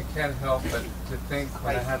 I can't help but to think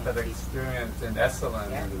when I had that experience in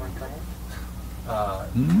Esalen a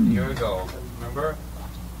year ago. Remember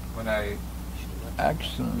when I?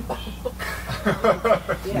 Excellent.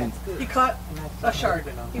 He caught a shark.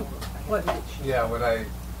 What? Yeah, when I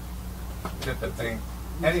did the thing.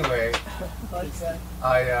 Anyway, Okay.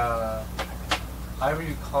 I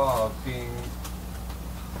recall being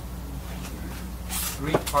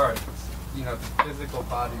three parts, the physical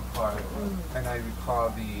body part, and I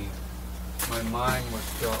recall my mind was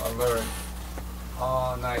still alert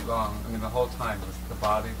all night long. I mean, the whole time was the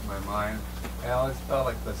body, my mind. I always felt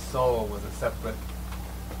like the soul was a separate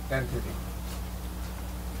entity.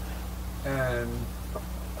 And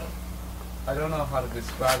I don't know how to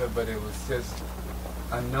describe it, but it was just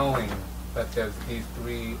a knowing that there's these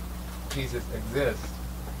three pieces exist,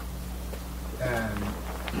 and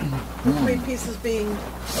The three pieces being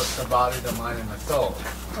the body, the mind, and the soul.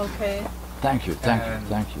 okay. Thank you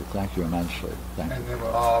immensely. Thank you. And they were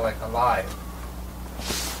all like alive.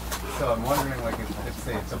 So I'm wondering, like,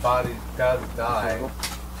 if the body does die,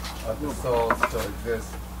 the soul still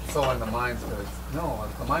exists. The soul and the mind still exist. No,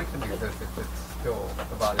 the mind can exist if it's still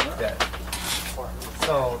the body's dead.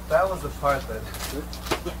 So that was the part that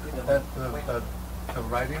the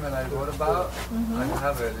writing that I wrote about. I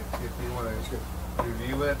have it if you want to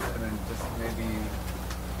review it and then just maybe.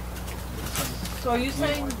 So are you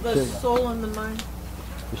saying the soul and the mind?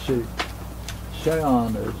 You see,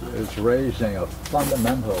 Seon is raising a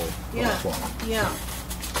fundamental problem. Yeah.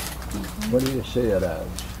 What do you see it as?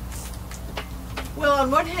 Well, on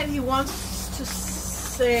one hand, he wants to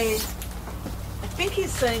say, I think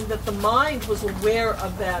he's saying that the mind was aware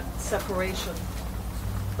of that separation,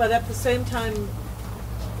 but at the same time,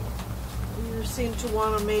 you seem to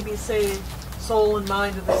want to maybe say soul and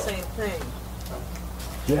mind are the same thing.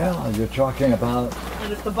 Yeah, you're talking about.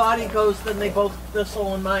 And if the body goes, then the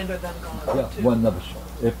soul and mind are then gone. Yeah,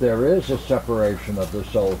 too. if there is a separation of the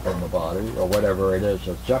soul from the body, or whatever it is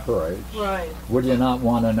that separates, Right. would you not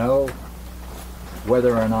want to know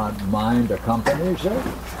whether or not mind accompanies it?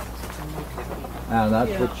 And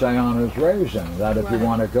that's what Seon is raising, that if you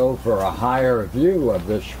want to go for a higher view of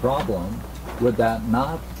this problem, would that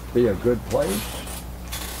not be a good place?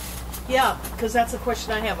 Yeah, because that's a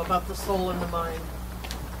question I have about the soul and the mind.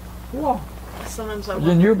 Well, sometimes I and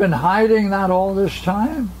wonder. you've been hiding that all this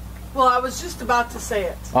time? Well, I was just about to say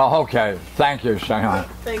it. Oh, okay. Thank you, Seon.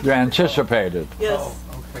 Thank You you. anticipated. Yes. Oh,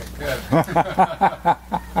 okay, good.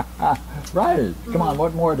 Right. Come on,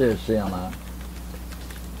 what more do you see on that?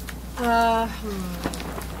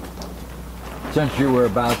 Since you were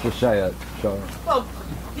about to say it, so. Well,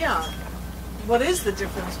 yeah. What is the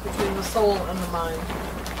difference between the soul and the mind?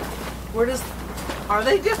 Are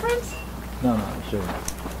they different? No, see.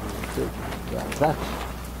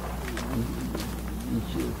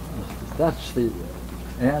 That's the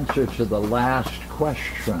answer to the last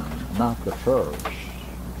question, not the first.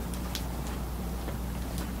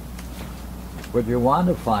 What you want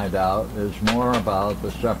to find out is more about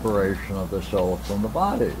the separation of the soul from the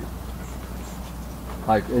body.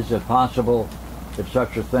 Like, is it possible if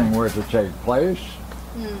such a thing were to take place,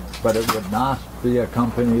 but it would not be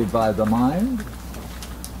accompanied by the mind?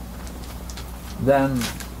 Then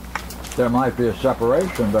there might be a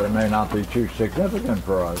separation, but it may not be too significant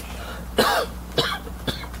for us.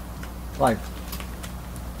 Like,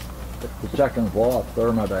 if the second law of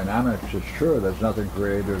thermodynamics is true, there's nothing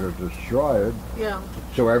created or destroyed. Yeah.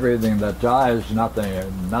 So everything that dies, nothing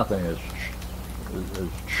is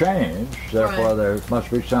changed. Therefore, Right. there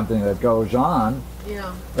must be something that goes on,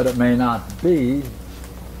 Yeah. but it may not be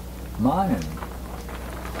mind.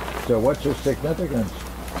 So what's the significance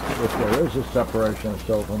if there is a separation of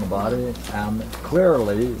soul from the body, and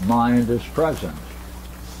clearly mind is present?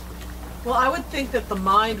 Well, I would think that the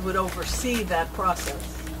mind would oversee that process.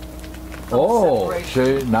 Oh,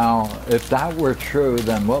 separation. see, now, if that were true,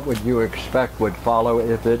 then what would you expect would follow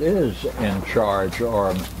if it is in charge,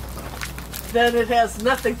 or... Then it has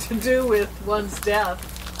nothing to do with one's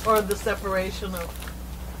death or the separation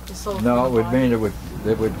of the soul from No, the it would body. mean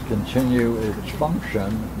it would continue its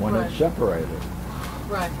function when Right. it's separated.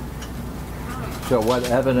 Right. So what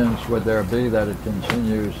evidence would there be that it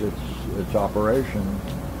continues its operation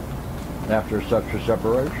after such a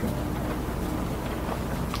separation?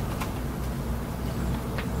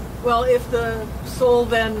 Well, if the soul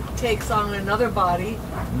then takes on another body,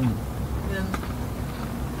 then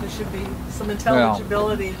there should be some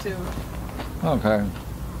intelligibility to. Okay.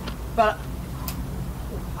 But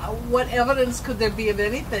what evidence could there be of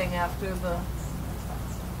anything after the?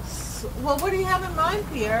 Well, what do you have in mind,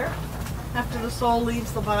 Pierre? After the soul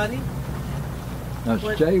leaves the body? Now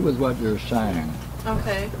What- stay with what you're saying.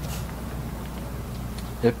 Okay.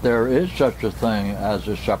 If there is such a thing as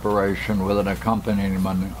a separation with an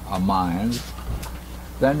accompaniment of mind,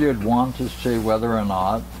 then you'd want to see whether or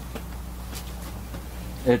not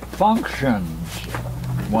it functions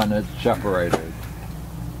when it's separated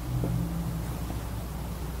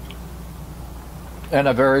in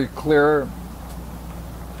a very clear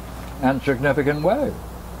and significant way.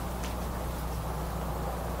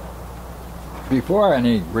 Before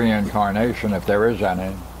any reincarnation, if there is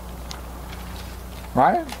any,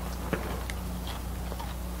 right?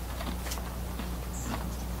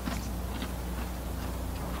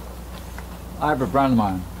 I have a friend of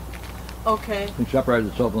mine. Okay. He separated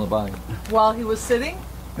himself from the body. While he was sitting?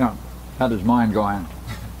 Yeah, had his mind going.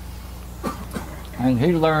 And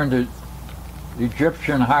he learned it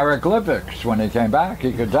Egyptian hieroglyphics when he came back.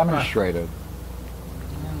 He could demonstrate it.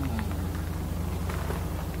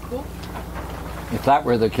 Cool. If that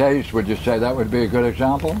were the case, would you say that would be a good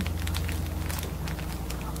example?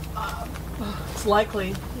 It's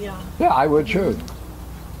likely, yeah. Yeah, I would too.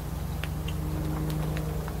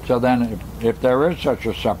 So then, if there is such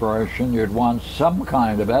a separation, you'd want some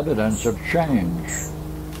kind of evidence of change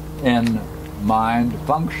in mind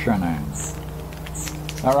functioning.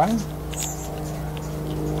 All right?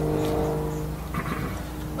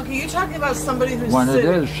 Okay, you're talking about somebody who's When sick, it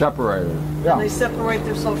is separated. Yeah. and they separate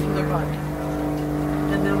their soul from their body.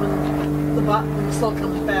 And then when the soul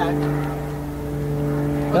comes back,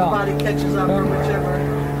 or the body catches up or whichever,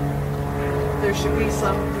 there should be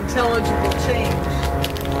some intelligible change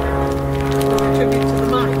to contribute to the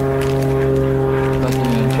mind. But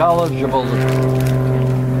the intelligible,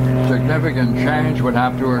 significant change would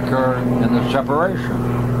have to occur in the separation.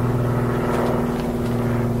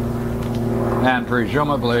 And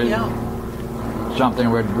presumably, something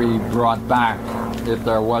would be brought back if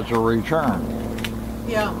there was a return.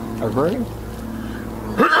 Yeah. Agree?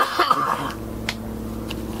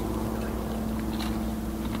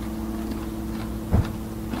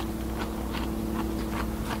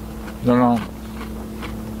 No.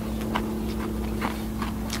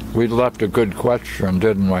 We left a good question,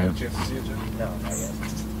 didn't we? No, not yet.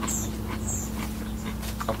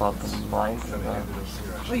 About the mind.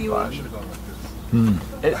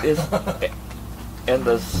 And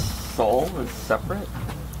the soul is separate?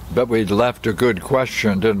 But we left a good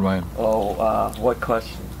question, didn't we? Oh, what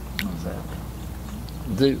question was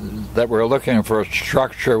that? That we're looking for a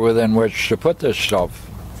structure within which to put this stuff.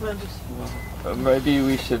 Maybe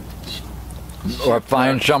we should... Or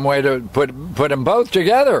find some way to put them both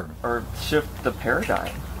together. Or shift the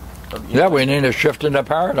paradigm. Yeah, we need a shift in the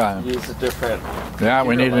paradigm. Use a different... Yeah,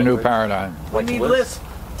 we need a new paradigm. We need LISP.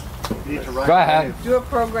 Go ahead. Do a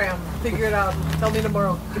program. Figure it out. Tell me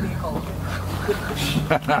tomorrow. Give me a call.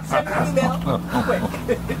 Send me an email. Quick.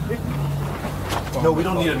 No, we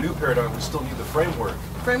don't need a new paradigm. We still need the framework.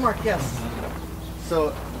 Framework, yes.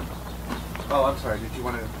 So, I'm sorry. Did you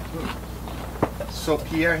want to? So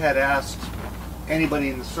Pierre had asked anybody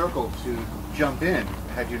in the circle to jump in.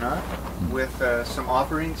 Had you not? With some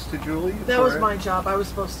offerings to Julie. That was my job. I was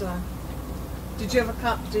supposed to. Did you have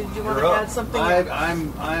a Did you want to add something?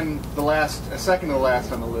 I'm the last, second to the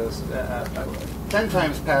last on the list. 10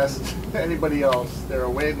 times past anybody else. There are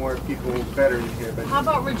way more people better in here. But how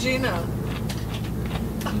about Regina?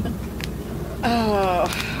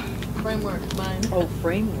 Framework, mine. Oh,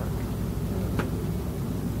 framework.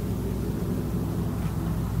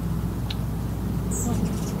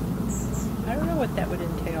 I don't know what that would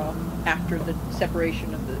entail after the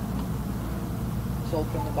separation of the soul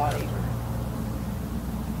from the body.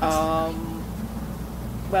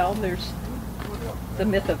 Well, there's the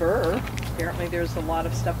myth of Apparently there's a lot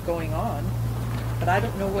of stuff going on, but I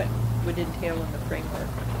don't know what would entail in the framework.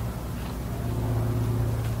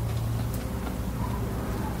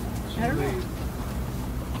 I don't know.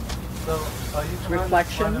 So, are you trying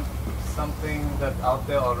Reflection? to find something that's out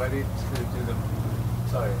there already to do the...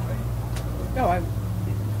 Sorry. No,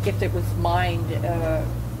 if it was mind,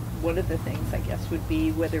 one of the things, I guess, would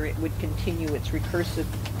be whether it would continue its recursive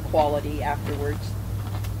quality afterwards,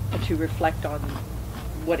 to reflect on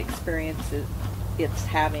what experiences it's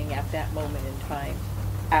having at that moment in time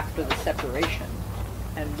after the separation,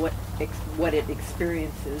 and what it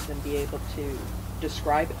experiences, and be able to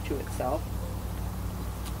describe it to itself,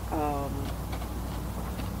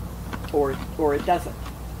 or it doesn't.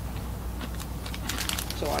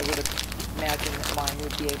 So I would imagine that mine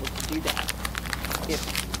would be able to do that.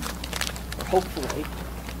 Or hopefully,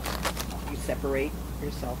 you separate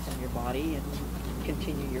yourself from your body and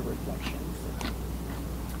continue your reflections, and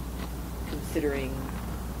considering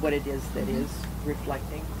what it is that is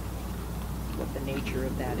reflecting, what the nature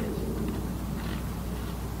of that is.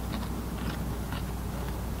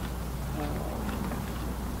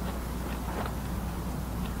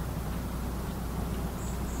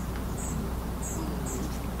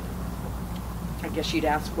 I guess you'd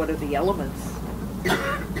ask, what are the elements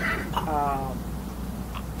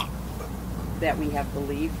that we have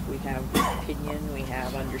belief, we have opinion, we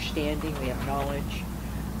have understanding, we have knowledge?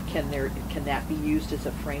 Can that be used as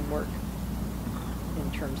a framework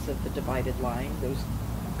in terms of the divided line, those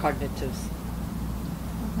cognitive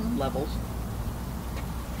levels?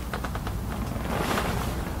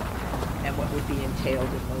 And what would be entailed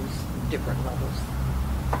in those different levels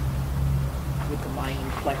with the mind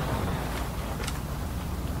reflecting?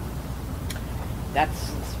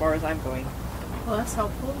 That's as far as I'm going. Well, that's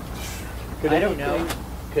helpful. I don't know.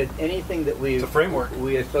 could anything that It's a framework.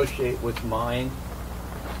 we associate with mind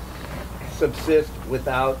subsist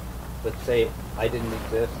without, let's say, I didn't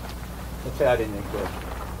exist? Let's say I didn't exist.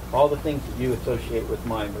 All the things that you associate with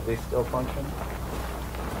mind, would they still function?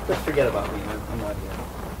 Just forget about me. I'm not here.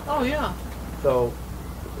 Oh yeah. So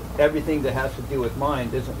everything that has to do with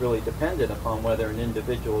mind isn't really dependent upon whether an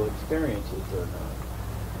individual experiences or not.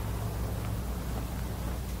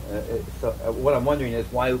 So what I'm wondering is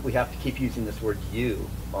why we have to keep using this word "you"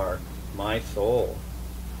 or "my soul"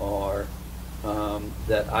 or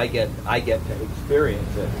that I get to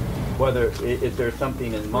experience it. Whether is there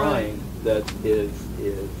something in mind that is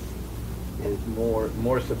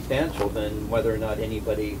more substantial than whether or not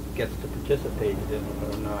anybody gets to participate in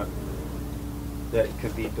it or not, that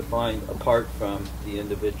could be defined apart from the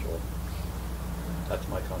individual. That's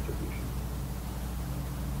my contribution.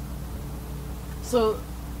 So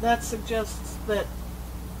that suggests that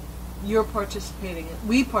you're participating.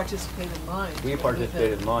 We participate in mind. We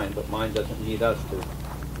participate in mind, but mind doesn't need us to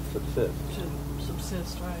subsist. To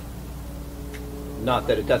subsist, right? Not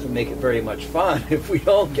that it doesn't make it very much fun if we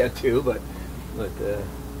don't get to, but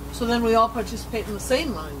So then we all participate in the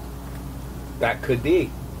same mind. that could be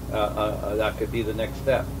the next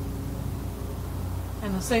step.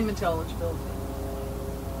 And the same intelligibility.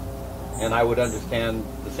 And I would understand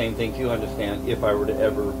the same things you understand if I were to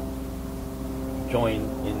ever join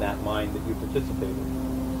in that mind that you participate in.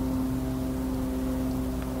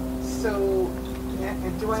 So,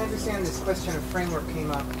 do I understand this question of framework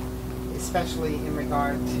came up, especially in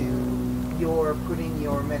regard to your putting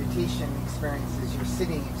your meditation experiences, your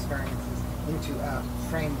sitting experiences, into a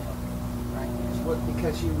framework, right?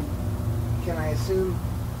 Because you, can I assume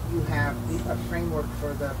you have a framework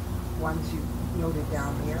for the ones you noted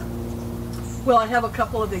down here? Well, I have a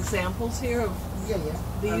couple of examples here of the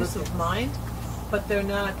I use looked of at- mind, but they're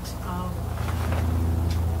not,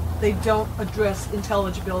 they don't address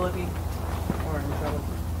intelligibility. Or intelligence.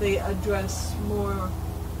 They address more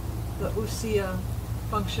the usia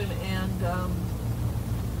function and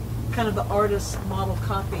kind of the artist model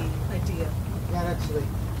copy idea. Yeah, actually,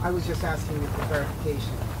 I was just asking you for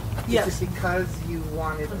clarification. Yes. Is it because you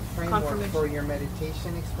wanted a framework Confirmation. for your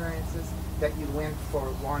meditation experiences that you went for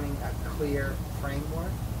wanting a clear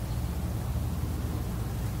framework?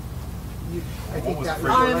 I think was that the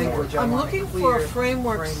was the framework? language I I'm wanted, looking for clear a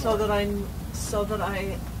framework so that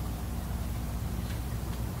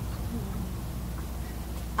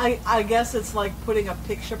I guess it's like putting a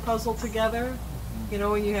picture puzzle together. You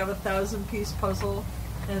know, when you have a 1,000-piece puzzle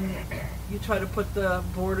and you try to put the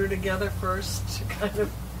border together first, kind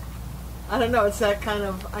of, I don't know, it's that kind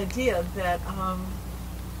of idea that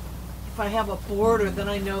if I have a border, then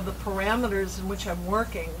I know the parameters in which I'm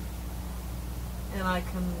working, and I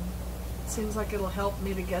can, it seems like it'll help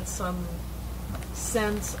me to get some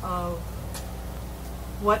sense of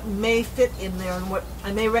what may fit in there and what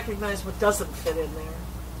I may recognize what doesn't fit in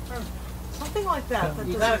there. Something like that. That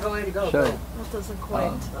You doesn't- gotta go in to go. So, That doesn't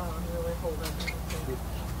quite really hold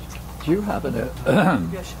up. do you have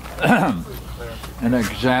an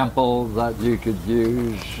example that you could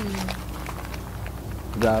use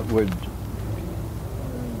that would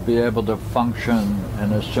be able to function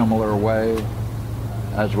in a similar way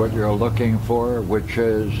as what you're looking for, which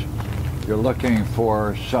is you're looking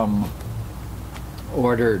for some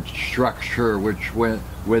ordered structure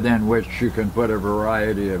within which you can put a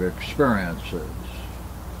variety of experiences,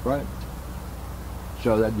 right?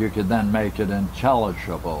 So that you can then make it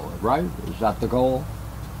intelligible, right? Is that the goal?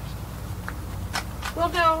 Well,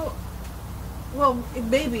 no. Well, it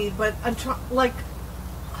may be, but I'm trying. Like,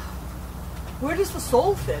 where does the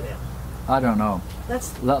soul fit in? I don't know.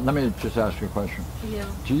 That's Let me just ask you a question. yeah.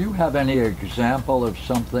 Do you have any example of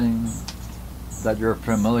something that you're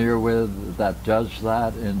familiar with that does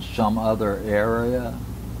that in some other area?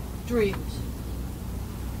 Dreams.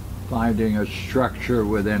 Finding a structure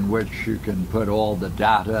within which you can put all the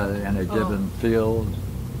data in a given field?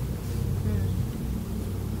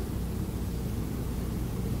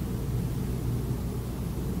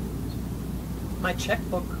 My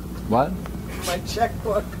checkbook. What? My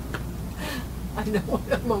checkbook. I know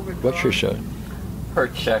I'm overdrawn. What she said. Her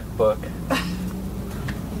checkbook. See,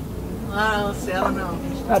 I don't know.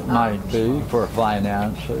 That might be for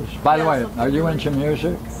finances. By the Yeah, way, something are you like into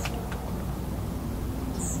music?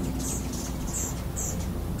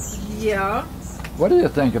 Yeah. What do you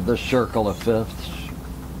think of the circle of fifths?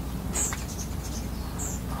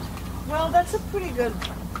 Well, that's a pretty good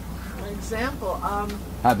example.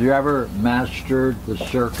 Have you ever mastered the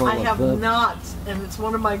circle I of have fifths? not, and it's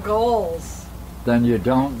one of my goals. Then you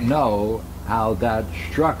don't know how that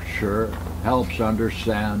structure helps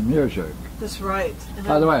understand music. That's right. And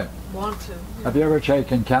By the way, want to. have you ever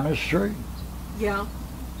taken chemistry? Yeah.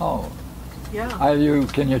 Oh. Yeah.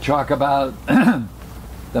 Can you talk about the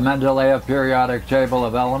Mendeleev periodic table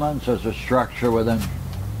of elements as a structure within?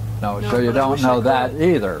 No, so you but I don't wish know I that could.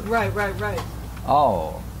 either. Right.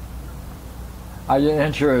 Oh. Are you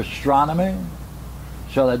into astronomy?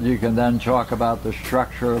 So that you can then talk about the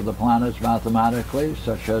structure of the planets mathematically,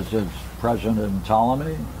 such as it's present in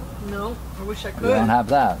Ptolemy? No, I wish I could. You don't have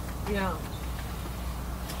that. Yeah.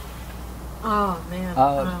 Oh,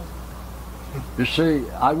 man. You see,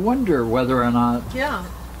 I wonder whether or not Yeah.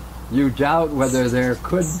 you doubt whether there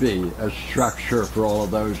could be a structure for all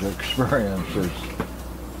of those experiences.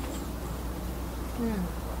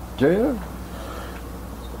 Do you?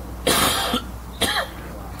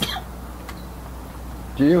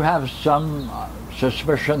 Do you have some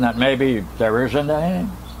suspicion that maybe there isn't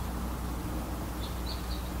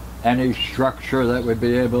any structure that would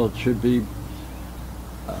be able to be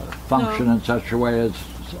function in such a way as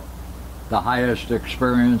the highest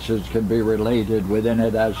experiences can be related within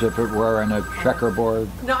it as if it were in a checkerboard?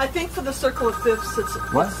 No, I think for the circle of fifths,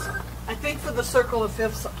 What? I think for the circle of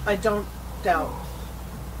fifths, I don't doubt.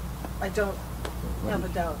 I don't have a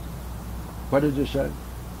doubt. What did you say?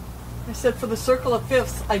 I said for the circle of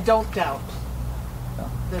fifths, I don't doubt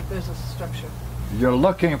that there's a structure. You're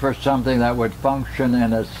looking for something that would function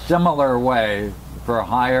in a similar way for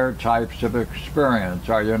higher types of experience,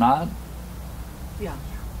 are you not? Yeah.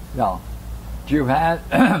 Yeah. Do you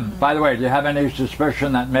have, by the way, do you have any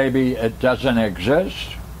suspicion that maybe it doesn't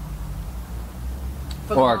exist?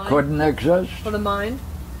 For the Or mind? couldn't exist? For the mind?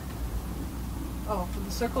 Oh, for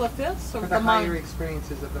the circle of fifths or For the the higher mind?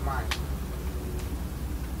 experiences of the mind.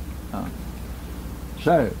 Oh.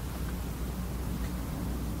 So,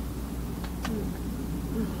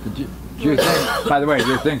 do you think, by the way, do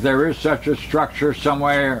you think there is such a structure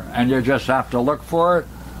somewhere and you just have to look for it?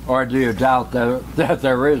 Or do you doubt that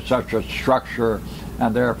there is such a structure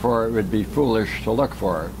and therefore it would be foolish to look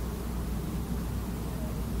for it?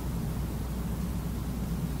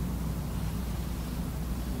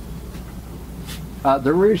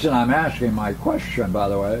 The reason I'm asking my question, by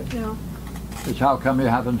the way, Yeah. is how come you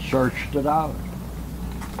haven't searched it out?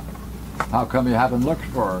 How come you haven't looked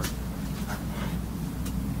for it?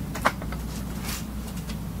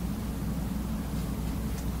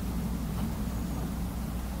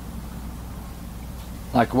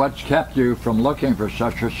 Like, what's kept you from looking for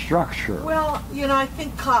such a structure? Well, you know, I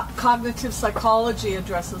think cognitive psychology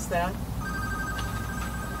addresses that.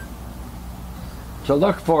 To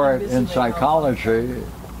look for it in Invisible. psychology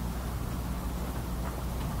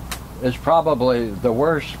is probably the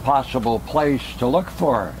worst possible place to look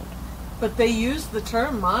for it, But they use the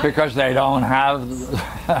term mind. because they don't have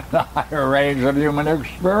the higher range of human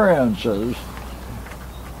experiences.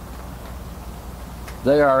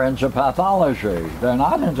 They are into pathology. They're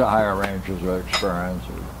not into higher ranges of experiences.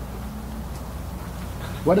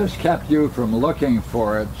 What has kept you from looking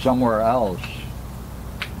for it somewhere else,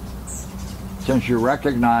 since you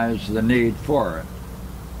recognize the need for it?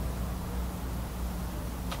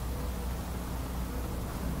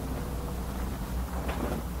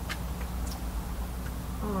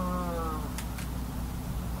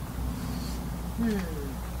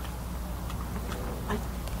 I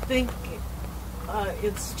think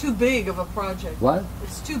it's too big of a project. What?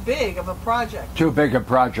 It's too big of a project. Too big a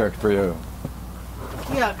project for you.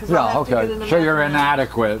 Yeah, because Yeah, I have to get okay. into So you're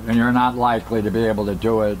mathematics. inadequate and you're not likely to be able to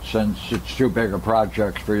do it since it's too big a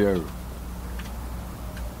project for you.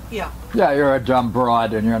 Yeah. Yeah, you're a dumb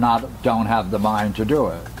broad and don't have the mind to do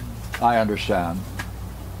it. I understand.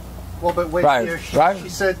 Well, but wait, Right, here, right. she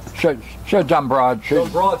said, She's a dumb broad. Dumb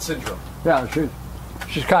broad syndrome. Yeah, she's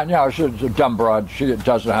she's a dumb broad. She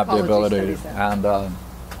doesn't have the Psychology ability. studies that. And,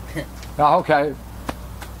 yeah, okay.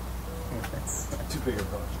 Too big a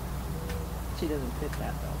project. She doesn't fit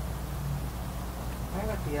that though. I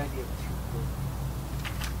like the idea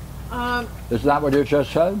of Is that what you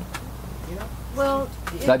just said? you know, Well,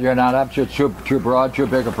 That you're not up to too broad, too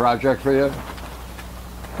big a project for you?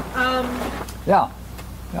 Yeah.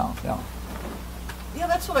 yeah,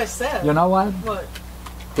 that's what I said. You know what? What?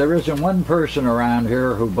 There isn't one person around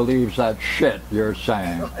here who believes that shit you're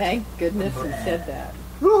saying. Thank goodness he said that.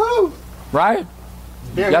 woohoo! Right?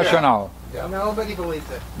 Here, Yes here. or no? nobody believes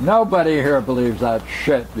it. Nobody here believes that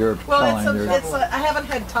shit you're Well, telling I haven't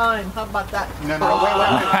had time. How about that? No,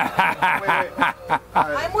 wait.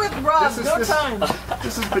 I'm with Rob. No time.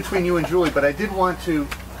 This is between you and Julie, but I did want to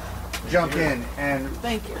jump in and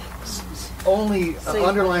Thank you. only Say-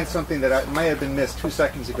 underline something that might have been missed 2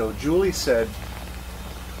 seconds ago. Julie said,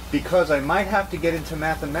 because I might have to get into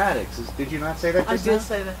mathematics. Did you not say that I just now? did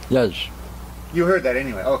say that. Yes. You heard that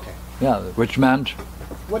anyway. Okay. Yeah, which meant,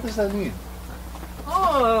 What does that mean?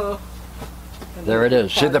 Oh, there it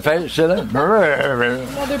is. See the face? See that?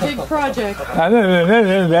 another big project.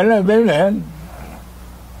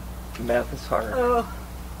 Math is hard. Oh,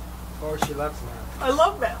 Or she loves math. I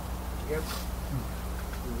love math, Yep.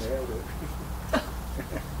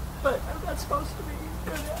 but I'm not supposed to be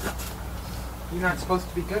good at it. You're not supposed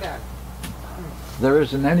to be good at it. There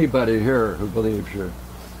isn't anybody here who believes you.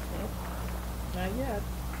 Not yet.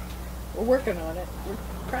 We're working on it.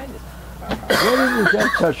 We're trying to. Where did you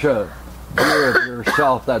get such a view of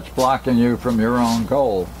yourself that's blocking you from your own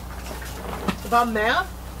goal? About math?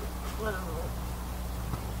 Well,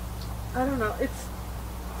 I don't know. It's,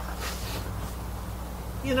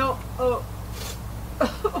 you know, oh. I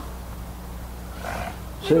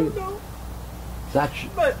See, don't know.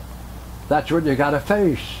 But that's what you got to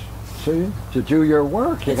face. See, to do your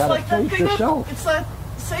work, you it's got to like that face thing yourself. it's that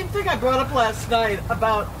same thing I brought up last night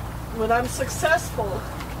about when I'm successful,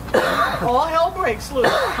 all hell breaks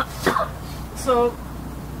loose. So,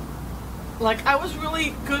 like, I was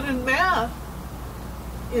really good in math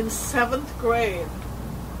in 7th grade.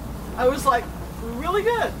 I was like really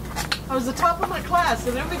good. I was the top of my class,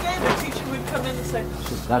 and every day the teacher would come in and say,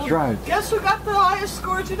 That's "Well, right. Guess who got the highest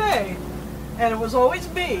score today?" And it was always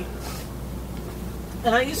me.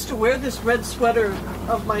 And I used to wear this red sweater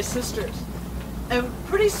of my sister's. And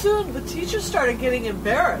pretty soon the teacher started getting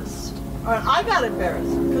embarrassed. Or I got embarrassed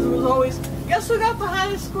because it was always, guess who got the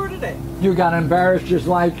highest score today? You got embarrassed just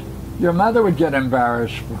like your mother would get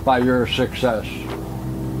embarrassed by your success.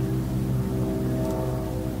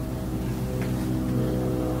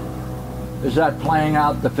 Is that playing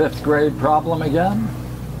out the 5th grade problem again?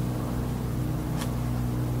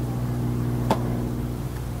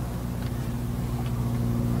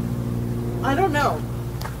 I don't know.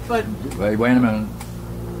 But, Wait a minute.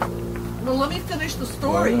 well, let me finish the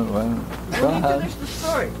story. Go Let me ahead. finish the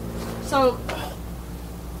story. So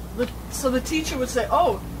the teacher would say,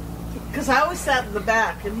 oh, because I always sat in the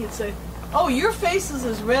back, and he'd say, oh, your face is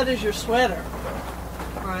as red as your sweater,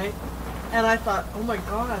 right? And I thought, oh my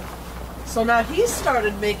God. So now he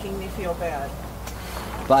started making me feel bad.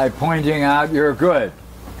 By pointing out you're good.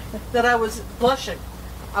 That I was blushing.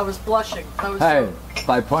 I was blushing. I was Hey,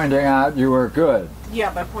 by pointing out you were good.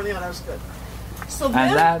 yeah, by pointing out I was good. So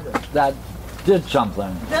And then, that did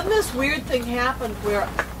something. then this weird thing happened where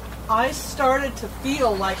I started to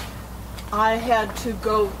feel like I had to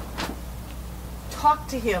go talk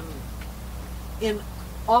to him in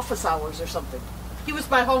office hours or something. He was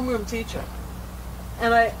my homeroom teacher.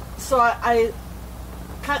 And it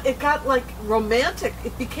got like romantic.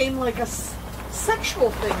 It became like a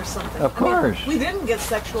sexual thing or something. Of I mean, course. we didn't get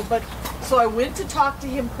sexual, but so I went to talk to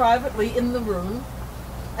him privately in the room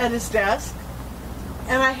at his desk,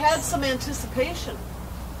 and I had some anticipation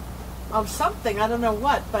of something. I don't know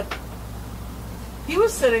what, but he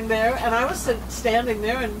was sitting there, and I was standing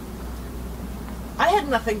there, and I had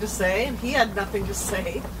nothing to say, and he had nothing to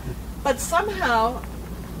say. But somehow,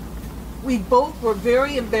 we both were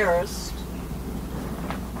very embarrassed,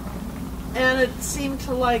 and it seemed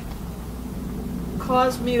to like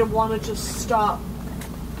cause me to want to just stop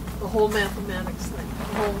the whole mathematics thing.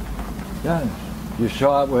 The whole, Yes. You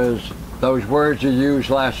saw it was those words you used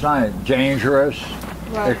last night. Dangerous,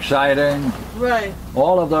 right, exciting. right,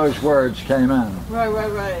 All of those words came in.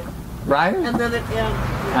 right. Right? And then it ended.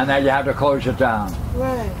 And then you had to close it down.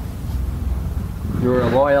 Right. You were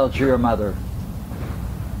loyal to your mother.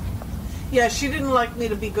 Yeah, she didn't like me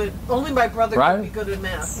to be good. Only my brother Right? could be good at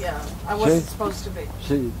math. Yeah, I wasn't See? supposed to be.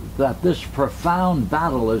 See, that this profound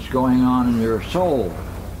battle is going on in your soul.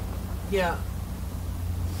 Yeah.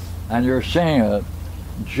 And you're seeing it.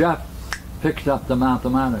 Jeff picked up the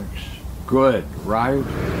mathematics. Good, right?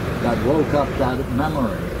 That woke up that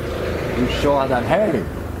memory. You saw that, hey,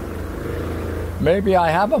 maybe I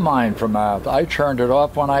have a mind for math. I turned it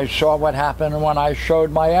off when I saw what happened when I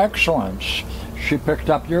showed my excellence. She picked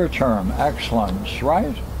up your term, excellence,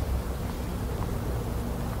 right?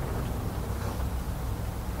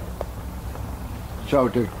 So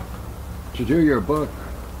to do your book,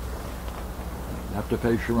 you have to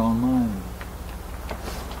face your own mind.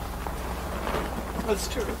 That's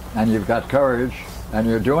true. And you've got courage, and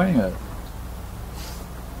you're doing it.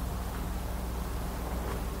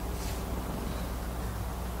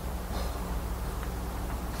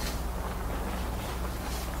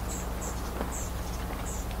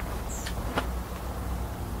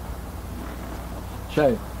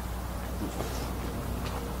 Say,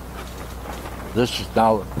 this is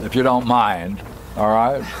now, if you don't mind, all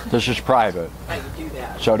right? This is private, I can do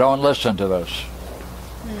that. so don't listen to this.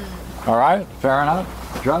 All right? Fair enough,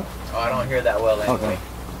 Jeff? Oh, I don't hear that well anyway. Okay.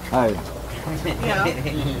 Hey, Yeah.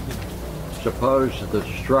 suppose the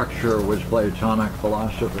structure was Platonic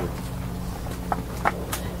philosophy.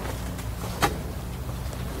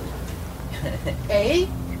 A?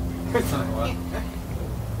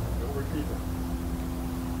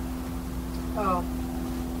 Oh.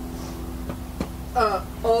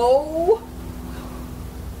 O?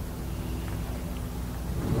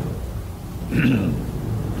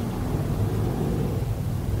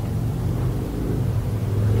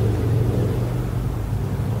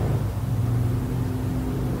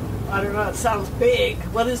 I don't know, it sounds big.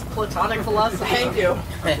 What is Platonic philosophy? Thank you.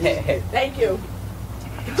 Thank you.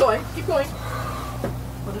 Keep going, keep going.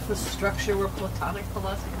 What if the structure were Platonic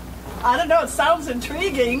philosophy? I don't know, it sounds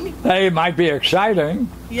intriguing. They might be exciting.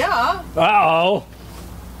 Yeah. Uh-oh.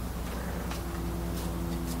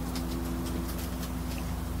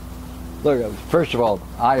 Look, first of all,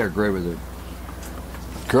 I agree with you.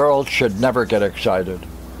 Girls should never get excited.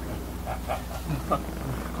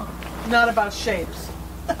 Not about shapes.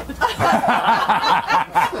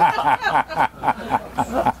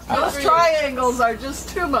 Those triangles are just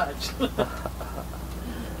too much.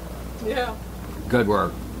 Yeah. Good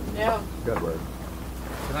work. Yeah. Good work.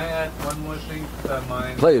 Can I add one more thing to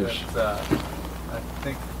mine? Please. That, I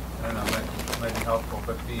think, I don't know, might be helpful,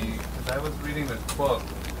 but because I was reading this book,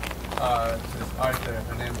 this author,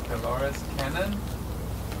 her name is Dolores Cannon.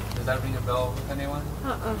 Does that ring a bell with anyone?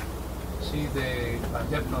 She's a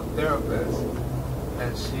hypnotherapist,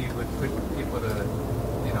 and she would put people to,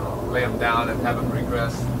 lay them down and have them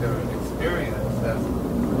regress their experience as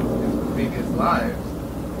in previous lives.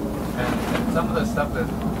 And some of the stuff that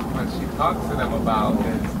when she talks to them about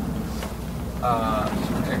is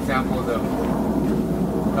examples of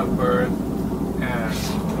birth and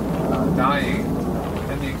dying,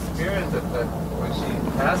 and the experience that when she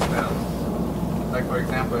has them, like for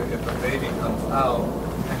example, if a baby comes out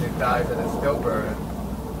and it dies at a stillbirth,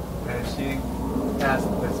 and she asked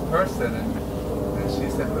this person, and she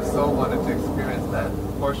said the soul wanted to experience that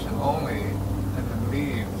portion only, and then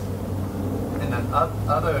leaves. And then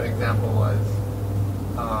other example was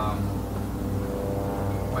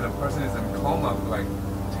when a person is in coma for like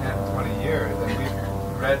 10, 20 years, and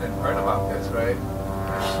we've read and heard about this, right?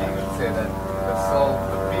 And she would say that the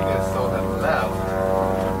previous soul had left,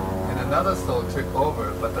 and another soul took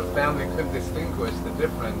over, but the family could distinguish the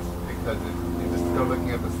difference because you're just still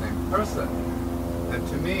looking at the same person. And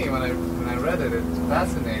to me, when I read it, it's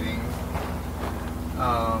fascinating.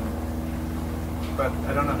 But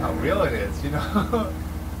I don't know how real it is,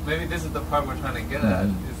 Maybe this is the part we're trying to get at,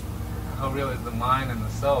 is how real is the mind and the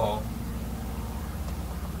soul?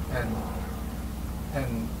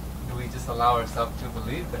 And do we just allow ourselves to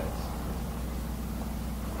believe this?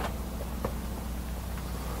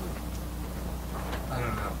 I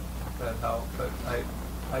don't know if that helps, but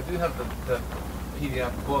I do have the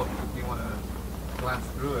PDF book if you want to glance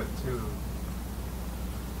through it too.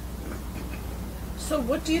 So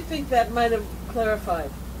what do you think that might have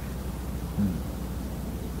clarified?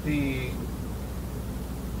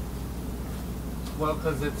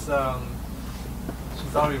 Because it's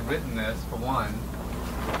she's already written this for one,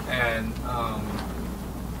 and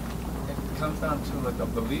it comes down to like a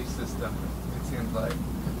belief system. It seems like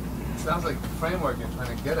it sounds like the framework you're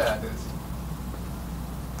trying to get at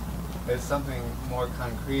is something more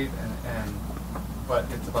concrete, but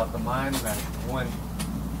it's about the mind that when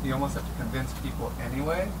you almost have to convince people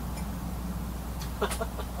anyway.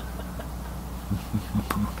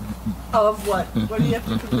 Of what? What do you have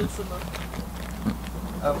to convince them of?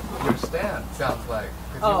 Of your stand, sounds like.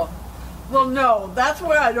 Oh. Well, no, that's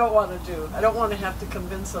where I don't want to do. I don't want to have to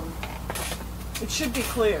convince them. It should be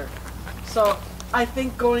clear. So I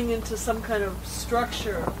think going into some kind of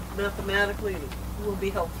structure mathematically will be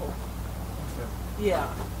helpful. Yeah.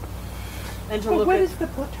 And to But look what at, is the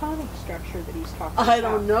Platonic structure that he's talking about? I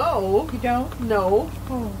don't know. You don't? No.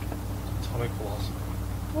 Oh. Atomic philosophy.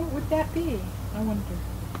 What would that be? I wonder.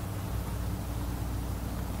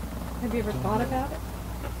 Have you ever thought about it?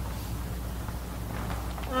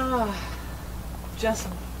 Just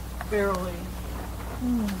barely.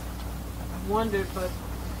 Wondered, but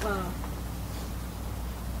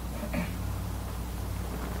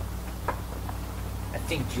I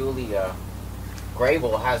think Julia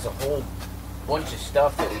Grable has a whole bunch of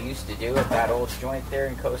stuff that we used to do at that old joint there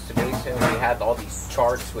in Costa Mesa. We had all these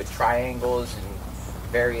charts with triangles and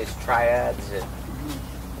various triads, and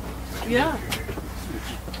yeah.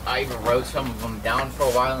 I even wrote some of them down for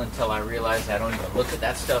a while until I realized I don't even look at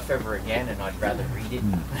that stuff ever again, and I'd rather read it.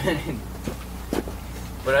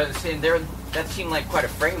 But I was saying, that seemed like quite a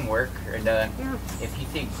framework. And if you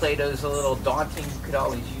think Plato's a little daunting, you could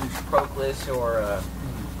always use Proclus or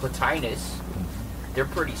Plotinus. They're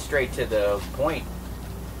pretty straight to the point.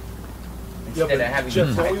 Yeah, Instead but of having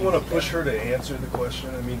Jeff, don't we want to push her to answer the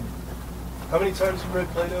question? I mean, how many times you read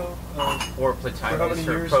Plato? Or For Plotinus how many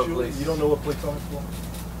or years, Julie? Proclus. You don't know what Platonic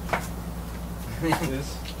philosophy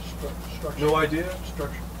is? No idea?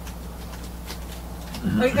 Structure.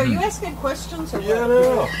 Are you asking questions or Yeah, what?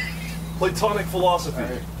 no. Platonic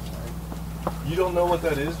philosophy. You don't know what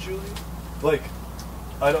that is, Julie? Like,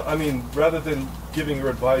 I mean, rather than giving her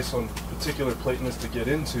advice on particular Platonists to get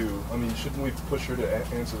into, I mean, shouldn't we push her to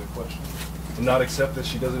answer the question and not accept that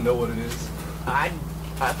she doesn't know what it is? I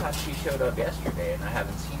thought she showed up yesterday, and I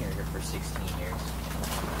haven't seen her here for 16 years.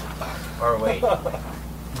 Or wait.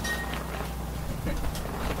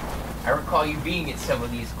 I recall you being at some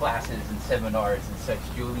of these classes and seminars and such,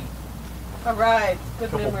 Julie. All right, good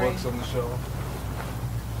Couple memory. books on the shelf.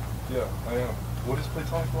 Yeah, I am. What is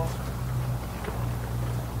Platonic philosophy?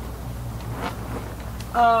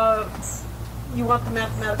 You want the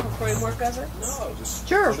mathematical framework of it? No, just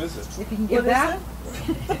Sure. what is it? If you can What give is that.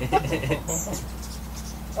 it?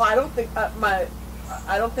 Well, I don't think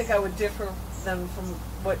I don't think I would differ then from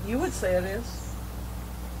what you would say it is.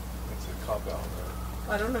 It's a cop out,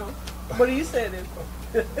 right? I don't know. What do you say it is?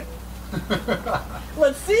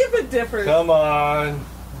 Let's see if it differs. Come on.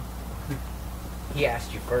 He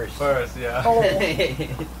asked you first. First, yeah. Oh.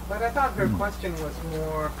 But I thought her question was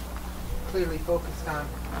more clearly focused on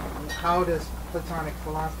how does Platonic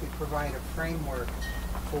philosophy provide a framework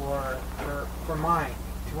for mind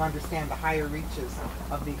to understand the higher reaches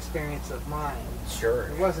of the experience of mind. Sure.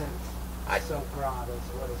 It wasn't so broad as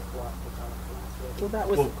what is Platonic philosophy. Well, that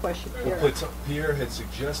was Well, the question. Well, Pierre had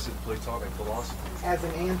suggested Platonic philosophy. As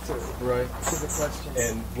an answer Right. to the question.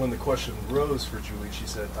 And when the question rose for Julie, she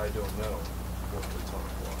said, I don't know what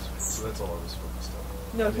Platonic philosophy is. So that's all I was focused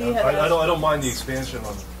on. No, I mean, he had I asked, don't mind the expansion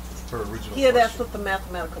on her original he had asked question. what the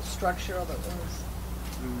mathematical structure of it was.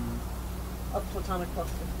 Of Platonic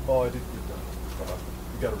philosophy. Oh, I did get that.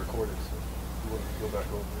 We got to record it, so we want to go back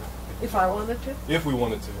over it. If I wanted to. If we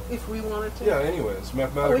wanted to. If we wanted to. Yeah, anyways,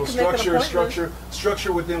 mathematical Or we can make an structure, appointment.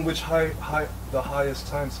 structure within which the highest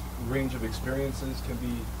times range of experiences can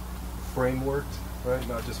be frameworked, right?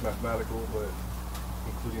 Not just mathematical, but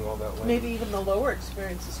including all that language. Maybe even the lower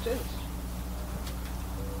experiences too.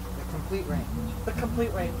 The complete range. The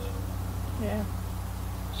complete range. Yeah.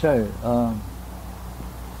 Say,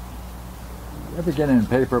 you ever get in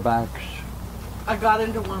paperbacks? I got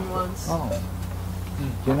into one once. Oh.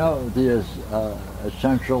 Do you know the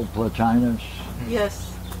essential Plotinus?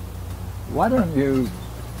 Yes. Why don't you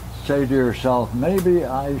say to yourself, maybe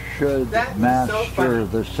I should That is so master funny.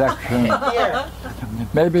 the section. Here.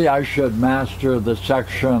 Maybe I should master the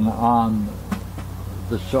section on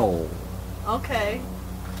the soul. Okay.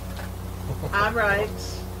 All right.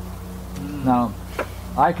 Now,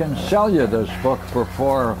 I can sell you this book for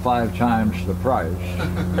 4 or 5 times the price.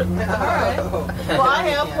 All right. Well, I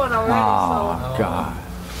have one already, Oh, God.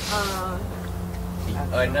 so.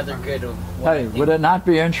 Another good one. Hey, would it not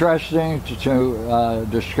be interesting to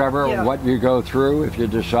discover Yeah. what you go through if you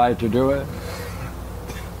decide to do it?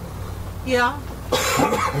 Yeah.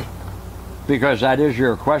 Because that is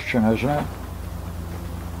your question, isn't it?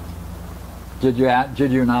 Did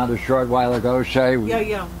you not a short while ago say Yeah.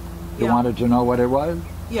 you Yeah. wanted to know what it was?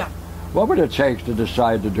 Yeah. What would it take to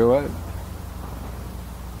decide to do it?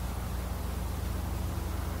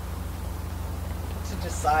 To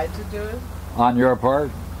decide to do it. On your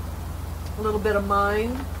part? A little bit of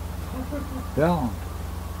mind. Yeah.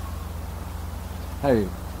 Hey,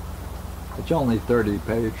 it's only 30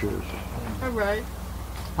 pages. All right.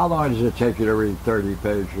 How long does it take you to read 30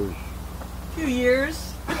 pages? A few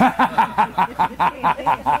years. But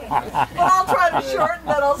I'll try to shorten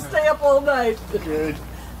that. I'll stay up all night. Good.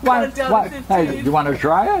 Cut it down to 15. Hey, you want to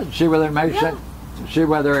try it? See whether it makes Yeah. it. See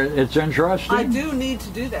whether it's interesting. I do need to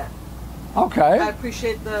do that. I Okay.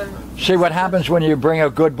 appreciate the. See what happens when you bring a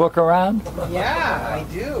good book around. Yeah, I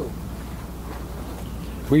do.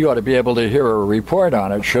 We ought to be able to hear a report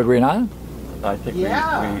on it, should we not? I think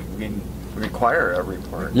Yeah. we require a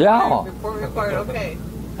report. Yeah. Report required. Okay.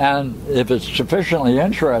 And if it's sufficiently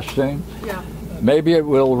interesting, Yeah. maybe it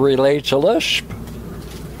will relate to LISP.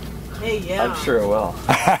 Hey, yeah. I'm sure it will.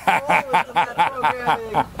 Oh, isn't that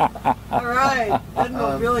programming? All right. Then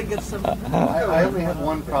we'll really get some. I only have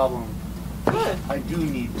one problem. Good. I do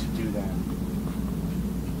need to do that.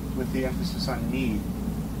 With the emphasis on need.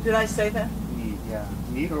 Did I say that? Need, yeah.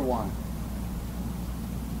 Need or want.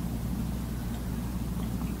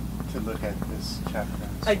 To look at this chapter.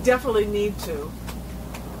 I definitely need to.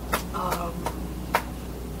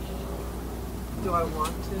 Do I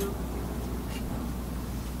want to?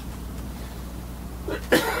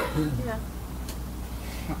 Yeah.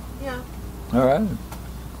 Yeah. All right.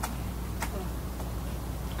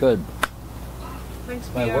 Good. Thanks,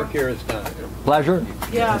 My Pierre. work here is done. Pleasure.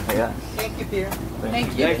 Yeah. Thank you, Pierre. Thank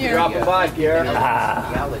you, Thanks for Pierre. dropping by, Pierre.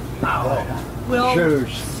 Well,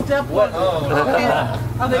 Shoes. step one. Okay.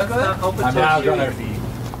 Are they good? I'm now going to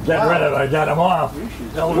get rid of it, get them off.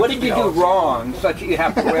 What did you do wrong such that you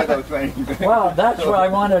have to wear those things? Well, that's what I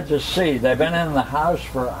wanted to see. They've been in the house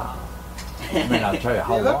for, I mean, I'll tell you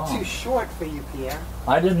how They look long. too short for you, Pierre.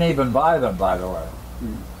 I didn't even buy them, by the way.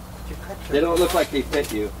 You cut They don't look like they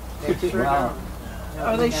fit you. They sure Wow. don't.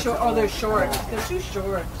 Are they short? Oh, they're short. They're too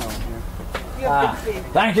short. You have big feet.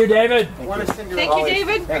 Thank you, David. Want to send your Thank you,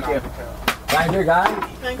 David. Thank you. Thank you, guys.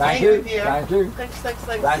 Thanks. Thank you. Pierre. Thank you. Thanks.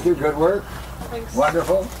 Thank you. Good work. Thanks.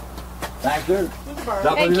 Wonderful. Thank you. Goodbye.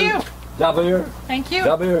 Thank you. W. Thank you.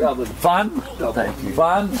 W. Fun. Thank you.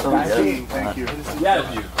 Fun. Thank you. Thank you.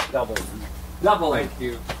 Yes. Double. Double. Thank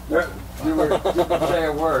you. You didn't say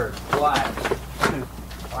a word. Why?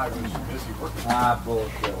 I was busy working. Ah,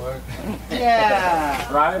 bullshit.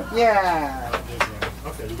 Yeah. Right? Yeah.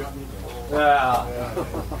 Okay, you got me. Yeah.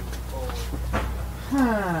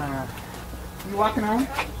 You walking home?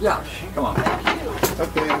 Yeah. Come on.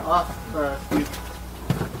 Okay, off, Steve.